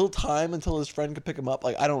kill time until his friend could pick him up.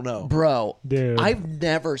 Like I don't know. Bro, Dude. I've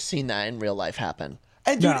never seen that in real life happen.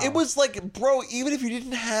 And dude, No. it was like, bro, even if you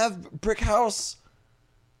didn't have Brick House,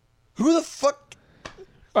 who the fuck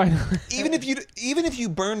I know. even if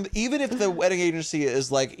the wedding agency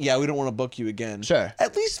is like, yeah, we don't want to book you again. Sure.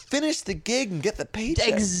 At least finish the gig and get the paycheck.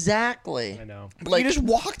 Exactly. I know. But Like- you just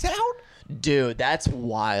walked out? Dude, that's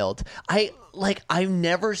wild. I've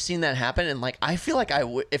never seen that happen, and like I feel like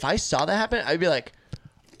if I saw that happen, I'd be like,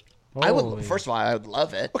 I would. Holy. First of all, I would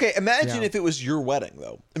love it. Okay, imagine Yeah. if it was your wedding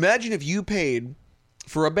though. Imagine if you paid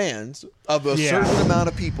for a band of a Yeah. certain amount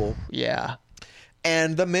of people, Yeah.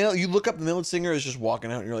 and you look up the male singer is just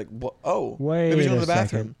walking out, and you're like, what? Oh, Wait maybe he's going to a the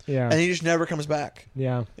bathroom. second. Yeah. And he just never comes back.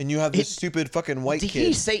 Yeah. And you have this stupid fucking white Did kid.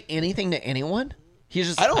 he say anything to anyone? He's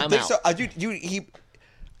just. I don't I'm think out. so.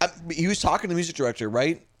 He was talking to the music director,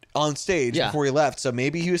 right, on stage Yeah. before he left. So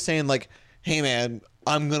maybe he was saying like, "Hey man,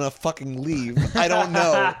 I'm gonna fucking leave." I don't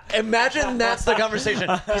know. Imagine that's the conversation.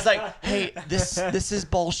 He's like, "Hey, this is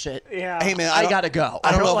bullshit. Yeah. Hey man, I don't- gotta go.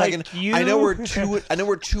 I don't know if like I can. you. I know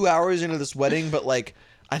we're 2 hours into this wedding, but like,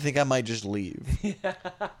 I think I might just leave.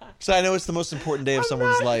 So I know it's the most important day of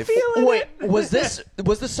someone's not life. feeling Wait, was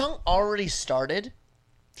the song already started?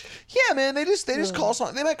 Yeah, man, they just call a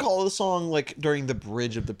song. They might call the song like during the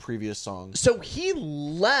bridge of the previous song, So he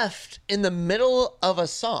left in the middle of a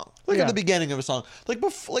song. like Yeah. at the beginning of a song, like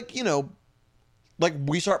before, like like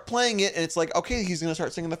we start playing it, and it's like, okay, he's gonna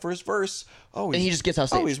start singing the first verse. Oh, And he just gets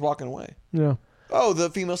off Oh, stage. he's walking away. Yeah. Oh, the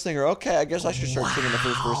female singer. Okay, I guess I should start singing the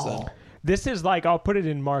first verse then. This is like, I'll put it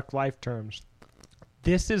in Mark Life terms.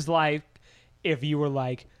 This is like if you were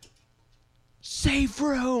like, safe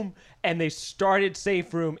room, and they started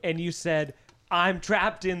safe room, and you said, I'm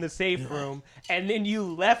trapped in the safe room, and then you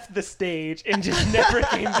left the stage and just never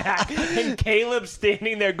came back, and Caleb's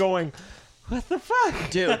standing there going, what the fuck?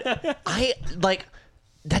 Dude, I like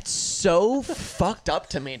that's so fucked up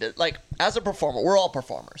to me to like as a performer, we're all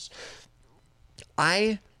performers.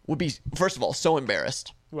 I would be first of all so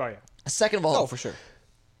embarrassed. Well, yeah. Second of all, Oh, for sure.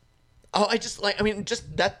 I just like just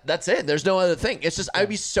that's it. There's no other thing. It's just I would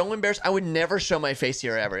be so embarrassed. I would never show my face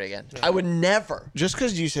here ever again. I would never. Just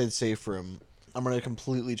because you said safe room, I'm going to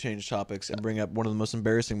completely change topics and bring up one of the most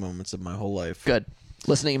embarrassing moments of my whole life. Good.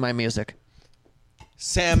 Listening to my music.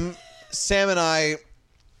 Sam and I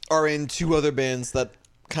are in two other bands that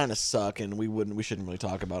kind of suck, and we shouldn't really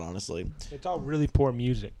talk about, honestly. It's all really poor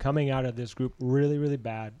music coming out of this group. Really, really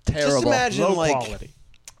bad. Terrible. Just imagine, Low like, quality.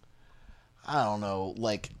 I don't know,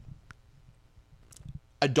 like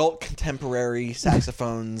adult contemporary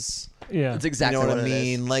saxophones. Yeah. That's exactly You know what I it is.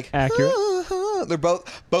 mean? Like Accurate. they're both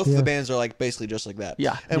of Yeah. the bands are like basically just like that.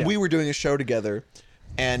 Yeah. And Yeah. we were doing a show together,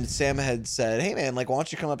 and Sam had said, "Hey man, like why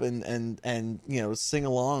don't you come up and sing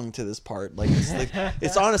along to this part? Like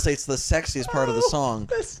it's honestly it's the sexiest part of the song,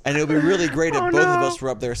 and it would be really great if Oh, both of no. us were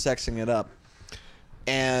up there sexing it up."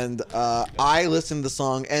 And I listened to the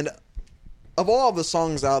song, and of all the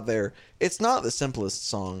songs out there, it's not the simplest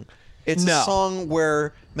song. It's No. a song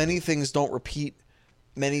where many things don't repeat.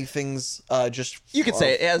 Many things just... You could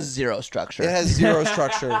say it has zero structure. It has zero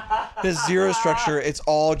structure. It has zero structure. It's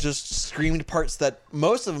all just screamed parts that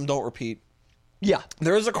most of them don't repeat. Yeah.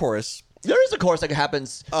 There is a chorus. There is a chorus that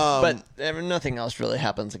happens, but nothing else really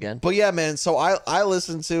happens again. But yeah, man, so I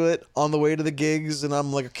listened to it on the way to the gigs, and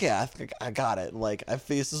I'm like, okay, I think I got it. Like, I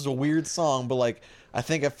feel this is a weird song, but like, I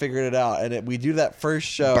think I figured it out. And we do that first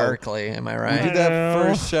show. Berkeley, am I We right? did that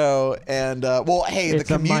first show, and well, hey, It's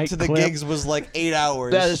the a commute mic to the clip. gigs was like 8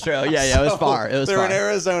 hours. That is true. Yeah, it was far. It was they're far. in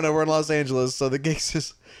Arizona. We're in Los Angeles, so the gigs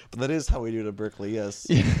is. But that is how we do it at Berkeley. Yes.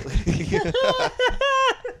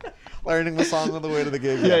 Learning the song on the way to the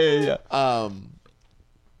gig. yeah.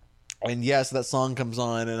 And yes, that song comes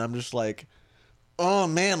on, and I'm just like, oh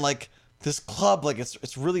man, like this club, like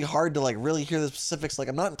it's really hard to like really hear the specifics. Like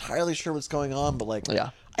I'm not entirely sure what's going on, but like Yeah.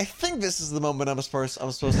 I think this is the moment I'm supposed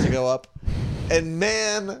to go up, and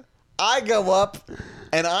man, I go up,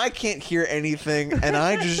 and I can't hear anything, and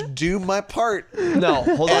I just do my part. No,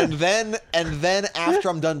 hold And on. then after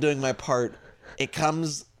I'm done doing my part, it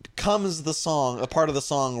comes the song, a part of the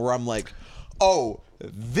song where I'm like, oh,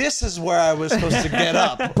 this is where I was supposed to get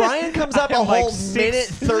up. Brian comes up a I'm like whole 6 minute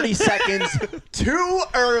 30 seconds too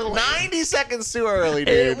early. 90 seconds too early,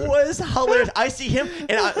 It dude. was hilarious. I see him,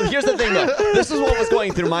 and here's the thing, though. This is what was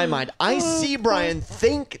going through my mind. I see Brian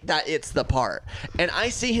think that it's the part, and I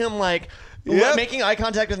see him like making eye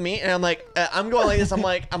contact with me, and I'm like, I'm going like this. I'm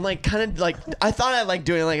like kind of like, I thought I like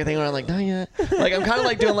doing like a thing where I'm like, not yet. Like I'm kind of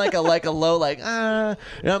like doing like a low like and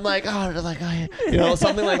I'm like, oh yeah, you know,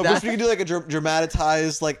 something like that. We can do like a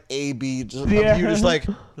dramatized like A/B. Just you just like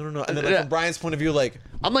no, and then like, from Brian's point of view, like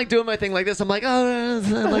I'm like doing my thing like this. I'm like, oh,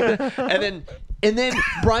 like that. And then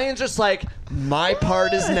Brian's just like, my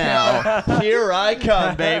part is now. Here I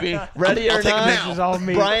come, baby. Ready or not? This is all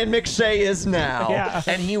me. Brian McShay is now. Yeah.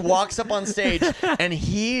 And he walks up on stage, and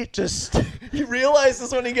he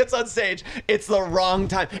realizes when he gets on stage, it's the wrong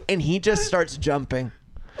time. And he just starts jumping.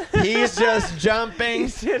 He's just jumping.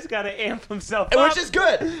 He's just got to amp himself up. Which is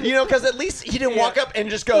good, you know, because at least he didn't walk up and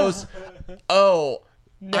just goes, oh,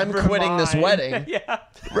 I'm quitting this wedding. Yeah.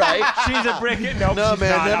 Right? She's a brick. Nope, no, she's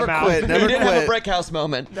man, not. never I'm out. quit. Never he didn't quit. have a brick house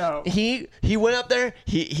moment. No. He went up there.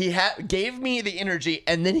 He gave me the energy,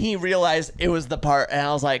 and then he realized it was the part, and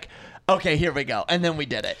I was like, okay, here we go. And then we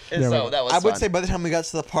did it. And so that was I would fun. say by the time we got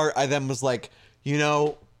to the part, I then was like, you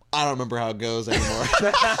know, I don't remember how it goes anymore. You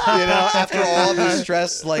know, after all the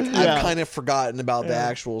stress, like I've kind of forgotten about the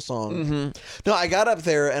actual song. Mm-hmm. No, I got up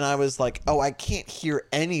there and I was like, oh, I can't hear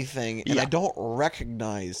anything, and I don't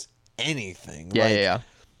recognize anything. Yeah, like, yeah.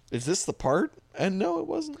 Is this the part? And no, it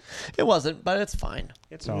wasn't. It wasn't, but it's fine.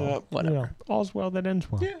 It's all Whatever. You know, all's well that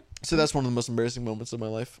ends well. Yeah. So that's one of the most embarrassing moments of my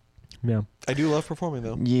life. Yeah. I do love performing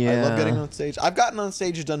though. Yeah. I love getting on stage. I've gotten on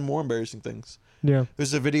stage and done more embarrassing things. Yeah.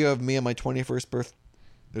 There's a video of me on my 21st birthday.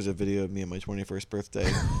 There's a video of me on my 21st birthday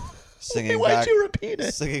singing Why'd you repeat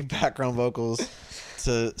it? singing background vocals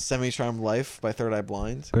to Semi-Charmed Life by Third Eye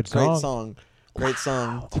Blind. Good Great song. song. Great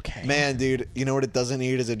song. Okay. Man, dude, you know what it doesn't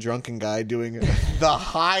need is a drunken guy doing the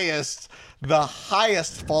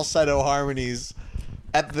highest falsetto harmonies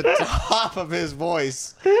at the top of his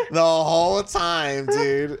voice the whole time,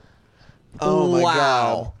 dude. Oh my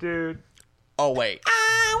god. Dude. Oh, wait.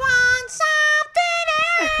 I want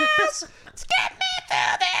something else to get me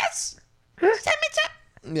through this.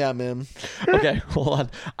 Yeah, man. Okay, hold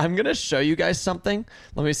on. I'm going to show you guys something.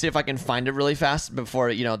 Let me see if I can find it really fast before,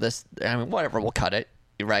 you know, this. I mean, whatever, we'll cut it,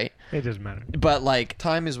 right? It doesn't matter. But, like,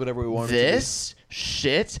 Time is whatever we want it this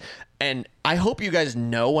shit, and I hope you guys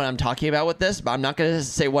know what I'm talking about with this, but I'm not going to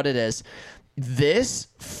say what it is. This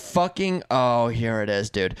fucking. Oh, here it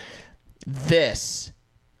is, dude. This.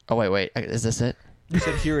 Oh, wait. Is this it? to be. You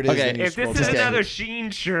said here it is. Okay, and you If this scrolled is down. another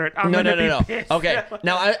Sheen shirt, I'm No. gonna be pissed. Okay,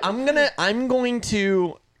 now I'm going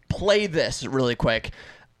to play this really quick.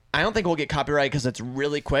 I don't think we'll get copyright because it's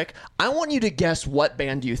really quick. I want you to guess what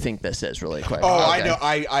band do you think this is, really quick. Oh, Okay. I know.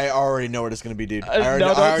 I already know what it's going to be, dude. I already,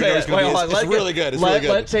 No, I don't already say know it. it's going to Wait, be. hold on. It's really good. It's really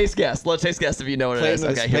good. Let Chase guess. Let Chase guess if you know what it is.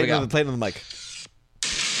 Okay, here we go. Play it on the mic.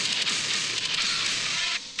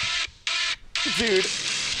 Dude.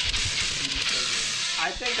 I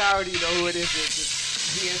think I already know who it is.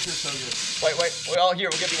 The answer's so good. Wait. Well, here,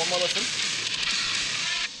 we'll give you one more listen.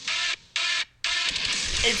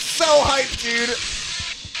 It's so hyped, dude.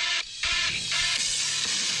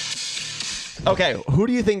 Okay, who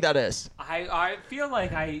do you think that is? I feel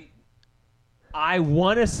like I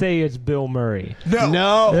want to say it's Bill Murray.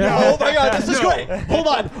 No. Oh my God, this is great. Hold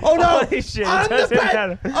on. Oh no. Holy shit, I'm the doesn't best.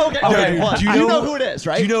 matter. Okay. dude, Hold on. do you You know- know who it is,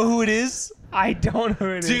 right? Do you know who it is? I don't know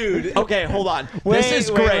who it is. Dude. Okay, hold on. This is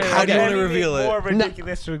great. How do you Okay. want to reveal it? More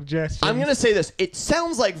ridiculous suggestions. I'm gonna say this. It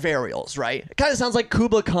sounds like Varials, right? It kind of sounds like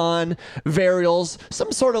Kubla Khan, Varials,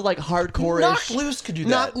 some sort of like hardcore-ish. Knock Loose could do that.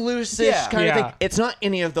 Knock Loose-ish Yeah. kind of Yeah. thing. It's not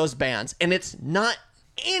any of those bands, and it's not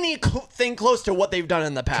anything close to what they've done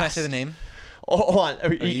in the past. Can I say the name? Oh, hold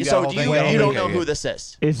on. you got So a whole do thing? you, Wait, you don't okay, know okay. who this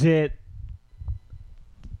is? Is it?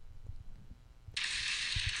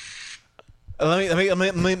 Let me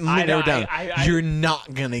narrow it down. I- You're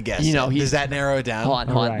not gonna guess. You know, it. he's- Does that narrow it down? Hold on.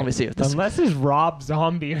 Alright. Let me see. This, Unless it's Rob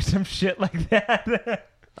Zombie or some shit like that.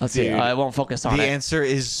 let's see. Dude. I won't focus on The it. answer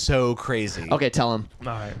is so crazy. Okay, tell him.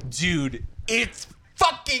 All right. Dude, it's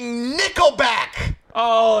fucking Nickleback.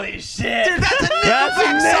 Holy shit! Dude, that's a That's a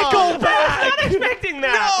Nickelback song. Nickelback. I was not expecting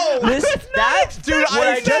that. No. That Dude, what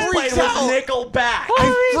I I just played freaked out. was Nickelback.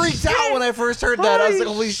 I freaked out when I first heard that. I was like,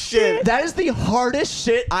 holy shit. That is the hardest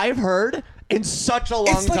shit I've heard in such a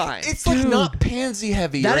long time. It's like not pansy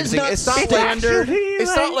heavy. That or is anything. not it's not standard. Like,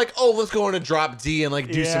 it's not like, oh, let's go on a drop D and like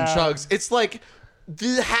do some Yeah. chugs. It's like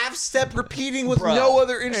the half step repeating with Bro. no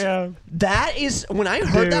other instrument. Yeah. That is when I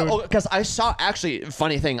heard that Dude. because I saw actually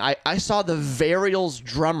funny thing I saw the Varials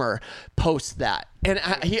drummer post that and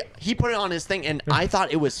he put it on his thing and I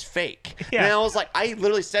thought it was fake Yeah. and I was like I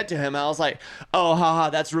literally said to him I was like oh haha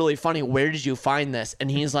that's really funny where did you find this and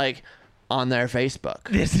he's like on their Facebook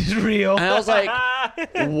This is real. and I was like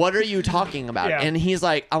what are you talking about Yeah. and he's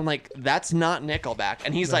like I'm like that's not Nickelback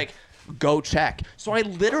and he's like go check. So I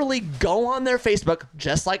literally go on their Facebook,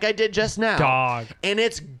 just like I did just now. Dog. And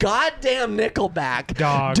it's goddamn Nickelback.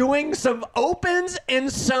 Dog. Doing some opens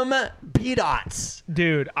and some B-dots.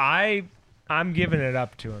 Dude, I'm giving it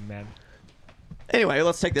up to him, man. Anyway,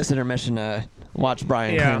 let's take this intermission to watch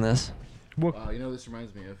Brian clean this. You know what this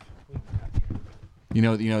reminds me of? You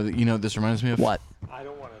know what this reminds me of? What? I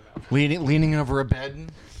don't want to know. Leaning over a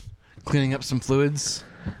bed, cleaning up some fluids.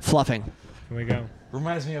 Fluffing. Here we go.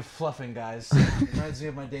 Reminds me of fluffing, guys. Reminds me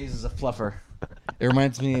of my days as a fluffer. It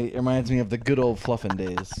reminds me of the good old fluffing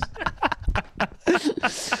days.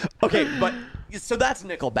 Okay, but so that's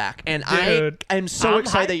Nickelback, and Dude, I'm so I'm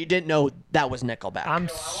excited hyped. that you didn't know that was Nickelback. I'm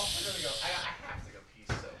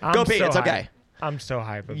Go pee, so it's okay. hyped. I'm so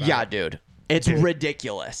hype about Yeah, it. dude. It's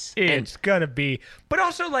ridiculous. It's gonna be, but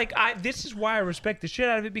also like this is why I respect the shit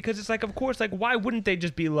out of it, because it's like, of course, like why wouldn't they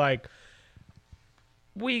just be like,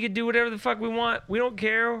 we can do whatever the fuck we want, we don't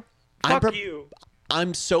care, fuck you,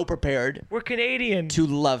 I'm so prepared we're Canadian. to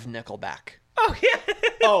love Nickelback. Oh yeah.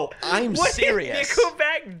 Oh, I'm What if serious.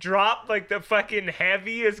 Nickelback dropped like the fucking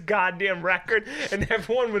heaviest goddamn record, and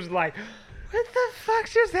everyone was like, what the fuck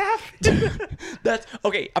just happened? That's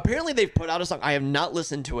okay. Apparently, they've put out a song. I have not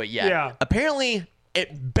listened to it yet. Yeah. Apparently,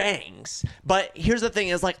 it bangs. But here's the thing: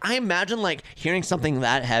 is like I imagine like hearing something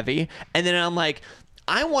that heavy, and then I'm like,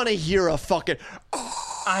 I want to hear a fucking.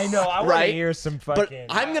 I know. I want Right? to hear some But fucking.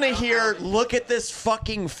 I'm gonna hear. Look at this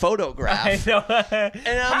fucking photograph. I know.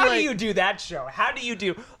 And I'm How like- do you do that show? How do you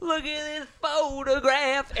do? Look at this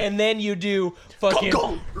photograph, and then you do fucking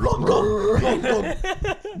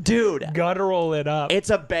Dude, guttural it up. it's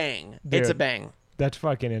a bang. It's a Dude. bang. That's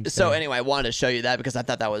fucking insane. So anyway, I wanted to show you that because I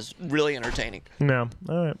thought that was really entertaining. no.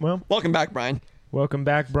 All right. Well, Welcome back, Brian. welcome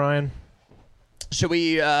back, Brian. Should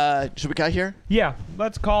we cut here? Yeah.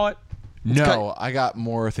 Let's call it. No, I got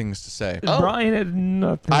more things to say. Brian had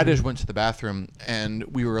nothing. I just went to the bathroom and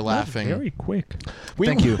we were laughing. Very quick.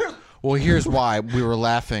 Thank you. Well, here's why. We were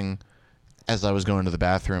laughing as I was going to the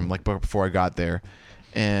bathroom, like before I got there,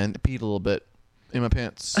 and peed a little bit in my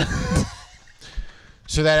pants.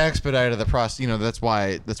 So that expedited the process. You know, that's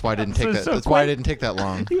why I didn't take that. So That's why I quick. didn't take that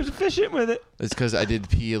long. He was efficient with it. It's because I did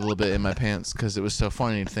pee a little bit in my pants because it was so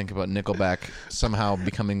funny to think about Nickelback somehow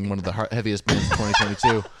becoming one of the heaviest bands of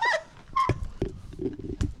 2022.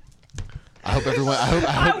 I hope everyone.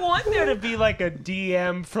 I hope. want there to be like a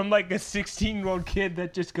DM from like a 16-year-old kid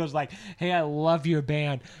that just goes like, hey, I love your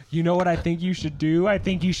band. You know what I think you should do? I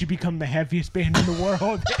think you should become the heaviest band in the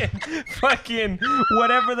world. And fucking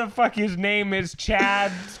whatever the fuck his name is,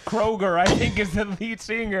 Chad Kroger, I think is the lead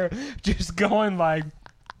singer, just going like,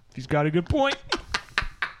 he's got a good point.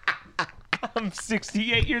 I'm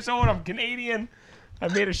 68 years old. I'm Canadian. I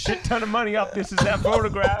made a shit ton of money off This Is That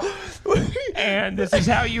Photograph. And this is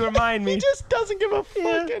how you remind me. He just doesn't give a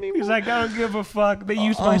fuck anymore. He's like, I don't give a fuck. They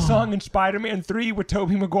used my song in Spider-Man 3 with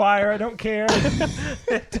Tobey Maguire. I don't care.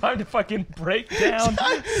 Time to fucking break down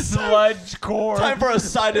sludge core. Time for a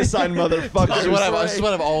side-to-side motherfucker. This is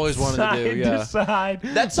what I've always wanted to do. Yeah. Side.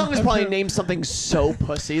 That song is probably named something so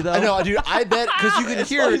pussy, though. I know, dude. I bet because you can It's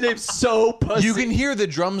hear probably named so pussy. you can hear the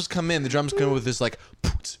drums come in. The drums come in with this like,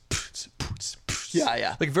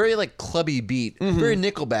 Yeah. like very like clubby beat, very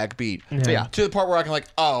Nickelback beat. Yeah. To the part where I can like,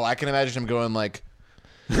 I can imagine him going like,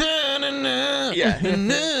 Yeah.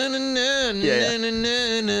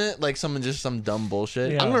 like some dumb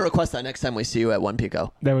bullshit. Yeah. I'm gonna request that next time we see you at One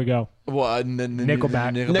Pico. There we go. What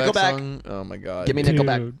Nickelback. Nickelback. Song? Oh my god. Give me Dude.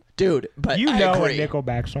 Nickelback, dude. But You I know agree. a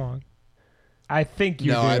Nickelback song. I think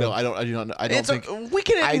you No, do. I don't know. I don't It's think we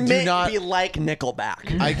can I do admit not- we like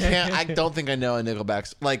Nickelback. I can't. I don't think I know a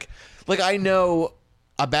Nickelback's like I know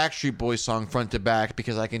a Backstreet Boys song front to back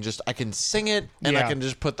because I can sing it and Yeah.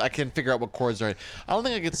 I can figure out what chords are in. I don't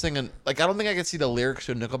think I could sing I don't think I could see the lyrics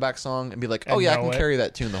to a Nickelback song and be like, oh And yeah, I know can it. carry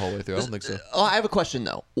that tune the whole way through. I don't think so. Oh, I have a question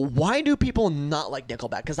though. Why do people not like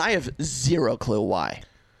Nickelback? Because I have zero clue why.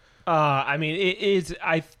 I mean, it is.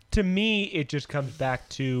 To me, it just comes back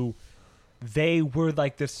to they were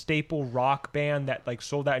like the staple rock band that like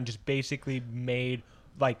sold out and just basically made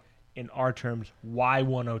like in our terms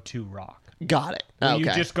Y102 rock. Got it. Where Okay. You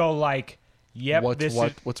just go like, yep, What's this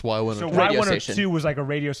what? is. What's why when? So Radio Y102 station. was like a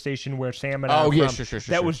radio station where Sam and I Oh, were yeah, from. sure.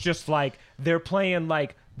 That was just like they're playing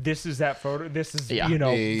like this is that photo. This is Yeah. you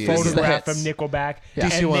know Yeah. This is the photograph of hits. Nickelback, Yeah.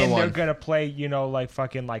 and then they're 101. gonna play like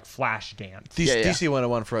fucking like Flash Dance. DC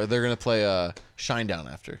 101 for they're gonna play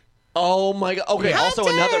Shinedown after. Oh my god. Okay. Yeah. Also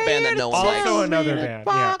another band that no one likes. Also another band.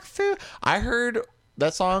 Yeah. Walk through. I heard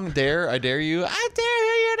that song Dare. I dare you. I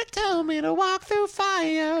dare you to tell me to walk through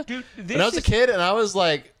fire. Dude, this And I was a is- kid, and I was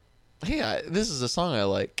like, "Hey, this is a song I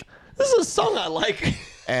like." This is a song I like.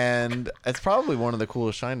 And it's probably one of the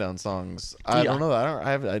coolest Shinedown songs. I don't know.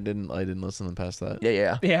 I didn't listen to them past that.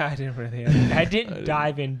 Yeah. I didn't really. I didn't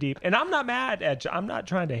dive in deep, and I'm not mad at. I'm not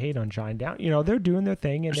trying to hate on Shinedown. You know, they're doing their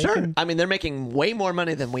thing, and Sure. They can, I mean, they're making way more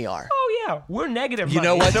money than we are. oh yeah, we're negative. You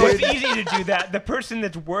know money, what, So dude? it's easy to do that. The person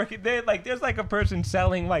that's working, there's like a person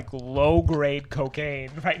selling like low grade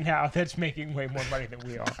cocaine right now that's making way more money than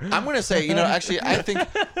we are. I'm gonna say, actually, I think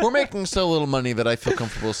we're making so little money that I feel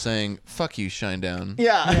comfortable saying, "Fuck you, Shinedown."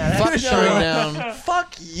 Yeah. Fuck Shinedown.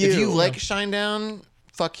 Fuck you. If you like Shinedown,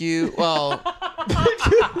 fuck you. Well,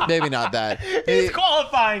 maybe not that. He's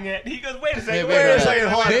qualifying it. He goes, wait a second. Wait a second,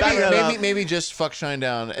 hold on, back that up. Maybe just fuck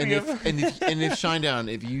Shinedown. And if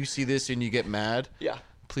Shinedown, if you see this and you get mad, Yeah.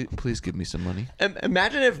 please give me some money.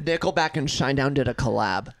 Imagine if Nickelback and Shinedown did a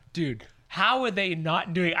collab. Dude, how are they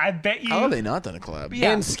not doing? I bet you. How have they not done a collab?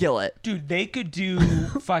 Yeah. And Skillet. Dude, they could do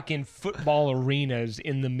fucking football arenas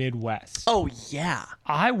in the Midwest. Oh, yeah.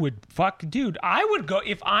 I would I would go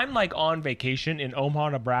if I'm like on vacation in Omaha,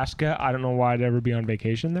 Nebraska. I don't know why I'd ever be on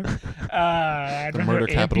vacation there. I'd rather murder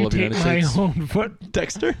capital of the amputate United my States. own foot.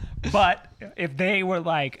 Dexter. But if they were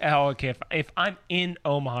like, oh, okay, if I'm in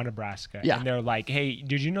Omaha, Nebraska, Yeah. and they're like, hey,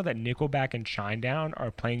 did you know that Nickelback and Shinedown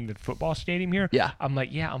are playing the football stadium here? Yeah. I'm like,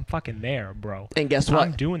 yeah, I'm fucking there, bro. And guess what?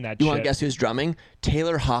 I'm doing that You shit. want to guess who's drumming?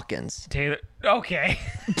 Taylor Hawkins. Taylor. Okay.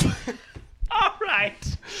 All right.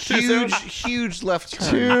 Huge left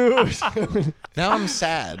turn. Now I'm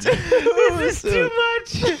sad. This is too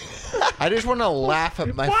much. I just want to laugh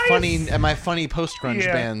at my funny post grunge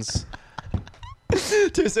Yeah. bands.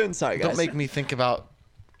 Too soon. Sorry, guys. Don't make me think about.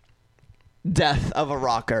 Death of a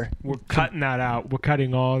rocker. We're cutting that out. We're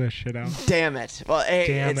cutting all this shit out. Damn it. Well, hey,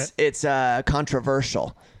 Damn it's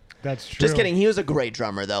controversial. That's true. Just kidding. He was a great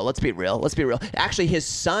drummer, though. Let's be real. Actually, his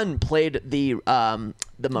son played the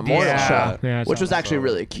memorial Yeah. show, Yeah, I which saw was that. actually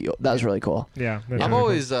really cute. That was really cool. Yeah. that's I'm really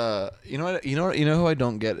always you know who I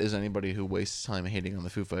don't get is anybody who wastes time hating on the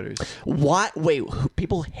Foo Fighters. What? Wait,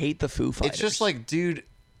 people hate the Foo Fighters. It's just like, dude,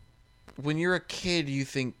 when you're a kid, you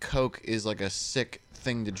think Coke is like a sick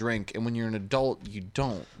thing to drink, and when you're an adult, you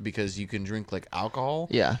don't, because you can drink like alcohol.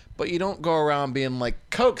 Yeah. But you don't go around being like,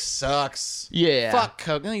 Coke sucks. Yeah. Fuck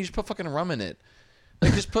Coke. No, you just put fucking rum in it.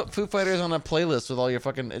 Like, just put Foo Fighters on a playlist with all your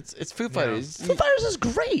fucking. It's Foo Fighters. Foo Fighters is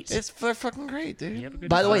great. They're fucking great, dude.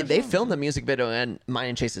 By the way, they filmed the music video in mine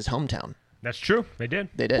and Chase's hometown. That's true. They did.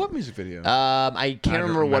 They did. What music video? I can't don't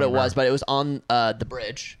remember what it remember. was, but it was on the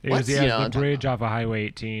bridge. It was You know the what I'm talking bridge off of Highway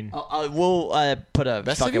 18. about. We'll put a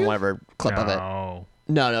Best fucking video? whatever clip of it. No.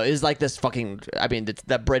 No, it's like this fucking. I mean,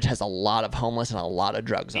 that bridge has a lot of homeless and a lot of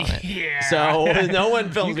drugs on it. Yeah. So no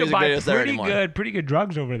one films You can music buy videos there pretty anymore. pretty good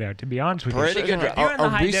drugs over there, to be honest with you. Pretty good drugs. If you're in the Are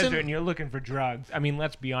high recent- desert and you're looking for drugs, I mean,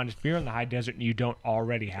 let's be honest. If you're in the high desert and you don't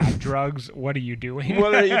already have drugs, what are you doing?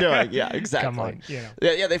 What are you doing? Yeah, exactly. Come on, you know.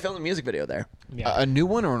 Yeah, they filmed a music video there. Yeah. A new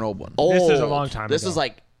one or an old one? This is a Old. long time This ago. is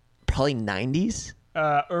like probably 90s.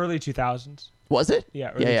 Early 2000s. Was it? Yeah,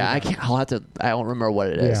 early Yeah. I 2000s. can't. I'll have to. I don't remember what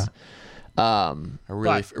it is. Yeah.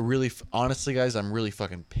 Honestly, guys, I'm really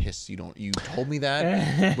fucking pissed. You told me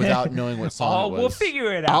that without knowing what song it was. We'll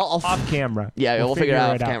figure it out I'll off camera. Yeah, we'll figure it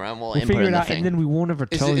out off camera, and we'll input figure in it the out, thing. and then we won't ever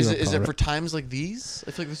tell you. Is it about for times like these?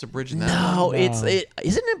 I feel like there's a bridge in that. No, one. isn't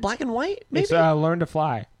it black and white? Maybe. It's Learn to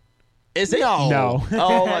Fly. Is it? No.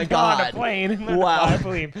 Oh my On a god. plane. Wow. I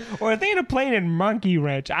believe. Or are they in a plane in Monkey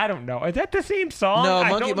Wrench? I don't know. Is that the same song? No, I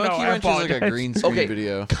Monkey don't know. I Wrench is like a apologize. green screen Okay,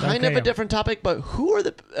 video. kind of Okay. a different topic, but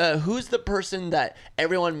who's the person that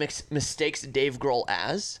everyone mistakes Dave Grohl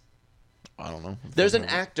as? I don't know. There's an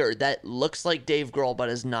actor that looks like Dave Grohl but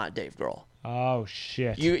is not Dave Grohl. Oh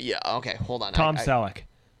shit. Okay, hold on. Tom I- Selleck.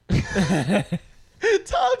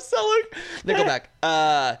 Tom Selleck. Nickelback.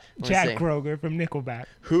 Let's Jack see. Kroger from Nickelback.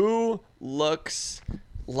 Who looks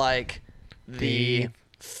like the Dave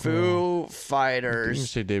Foo You can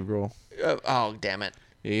Fighters? say Dave Grohl. Oh, damn it.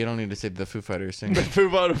 Yeah, you don't need to say the Foo Fighters singer.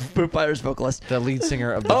 Foo Fighters vocalist. The lead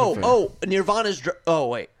singer of the Foo Fighters. Nirvana's.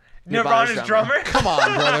 Wait. Nirvana's drummer. Come on,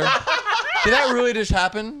 brother. Did that really just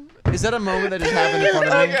happen? Is that a moment that just happened in front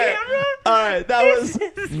of me? Okay. All right, that was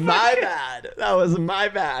my bad. That was my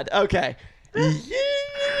bad. Okay.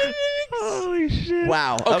 Holy shit.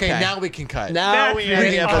 Wow. Okay, now we can cut. Now we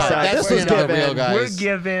end the That's episode. fine. This That's was the end of the given. real guys. We're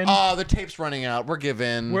given. Oh, the tape's running out. We're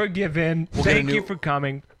given. We're given. get a Thank new- you for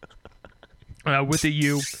coming. With a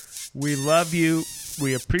U. We love you.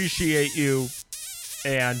 We appreciate you.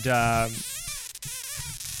 And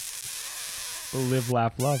live,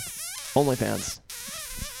 laugh, love. OnlyFans.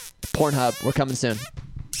 Pornhub. We're coming soon.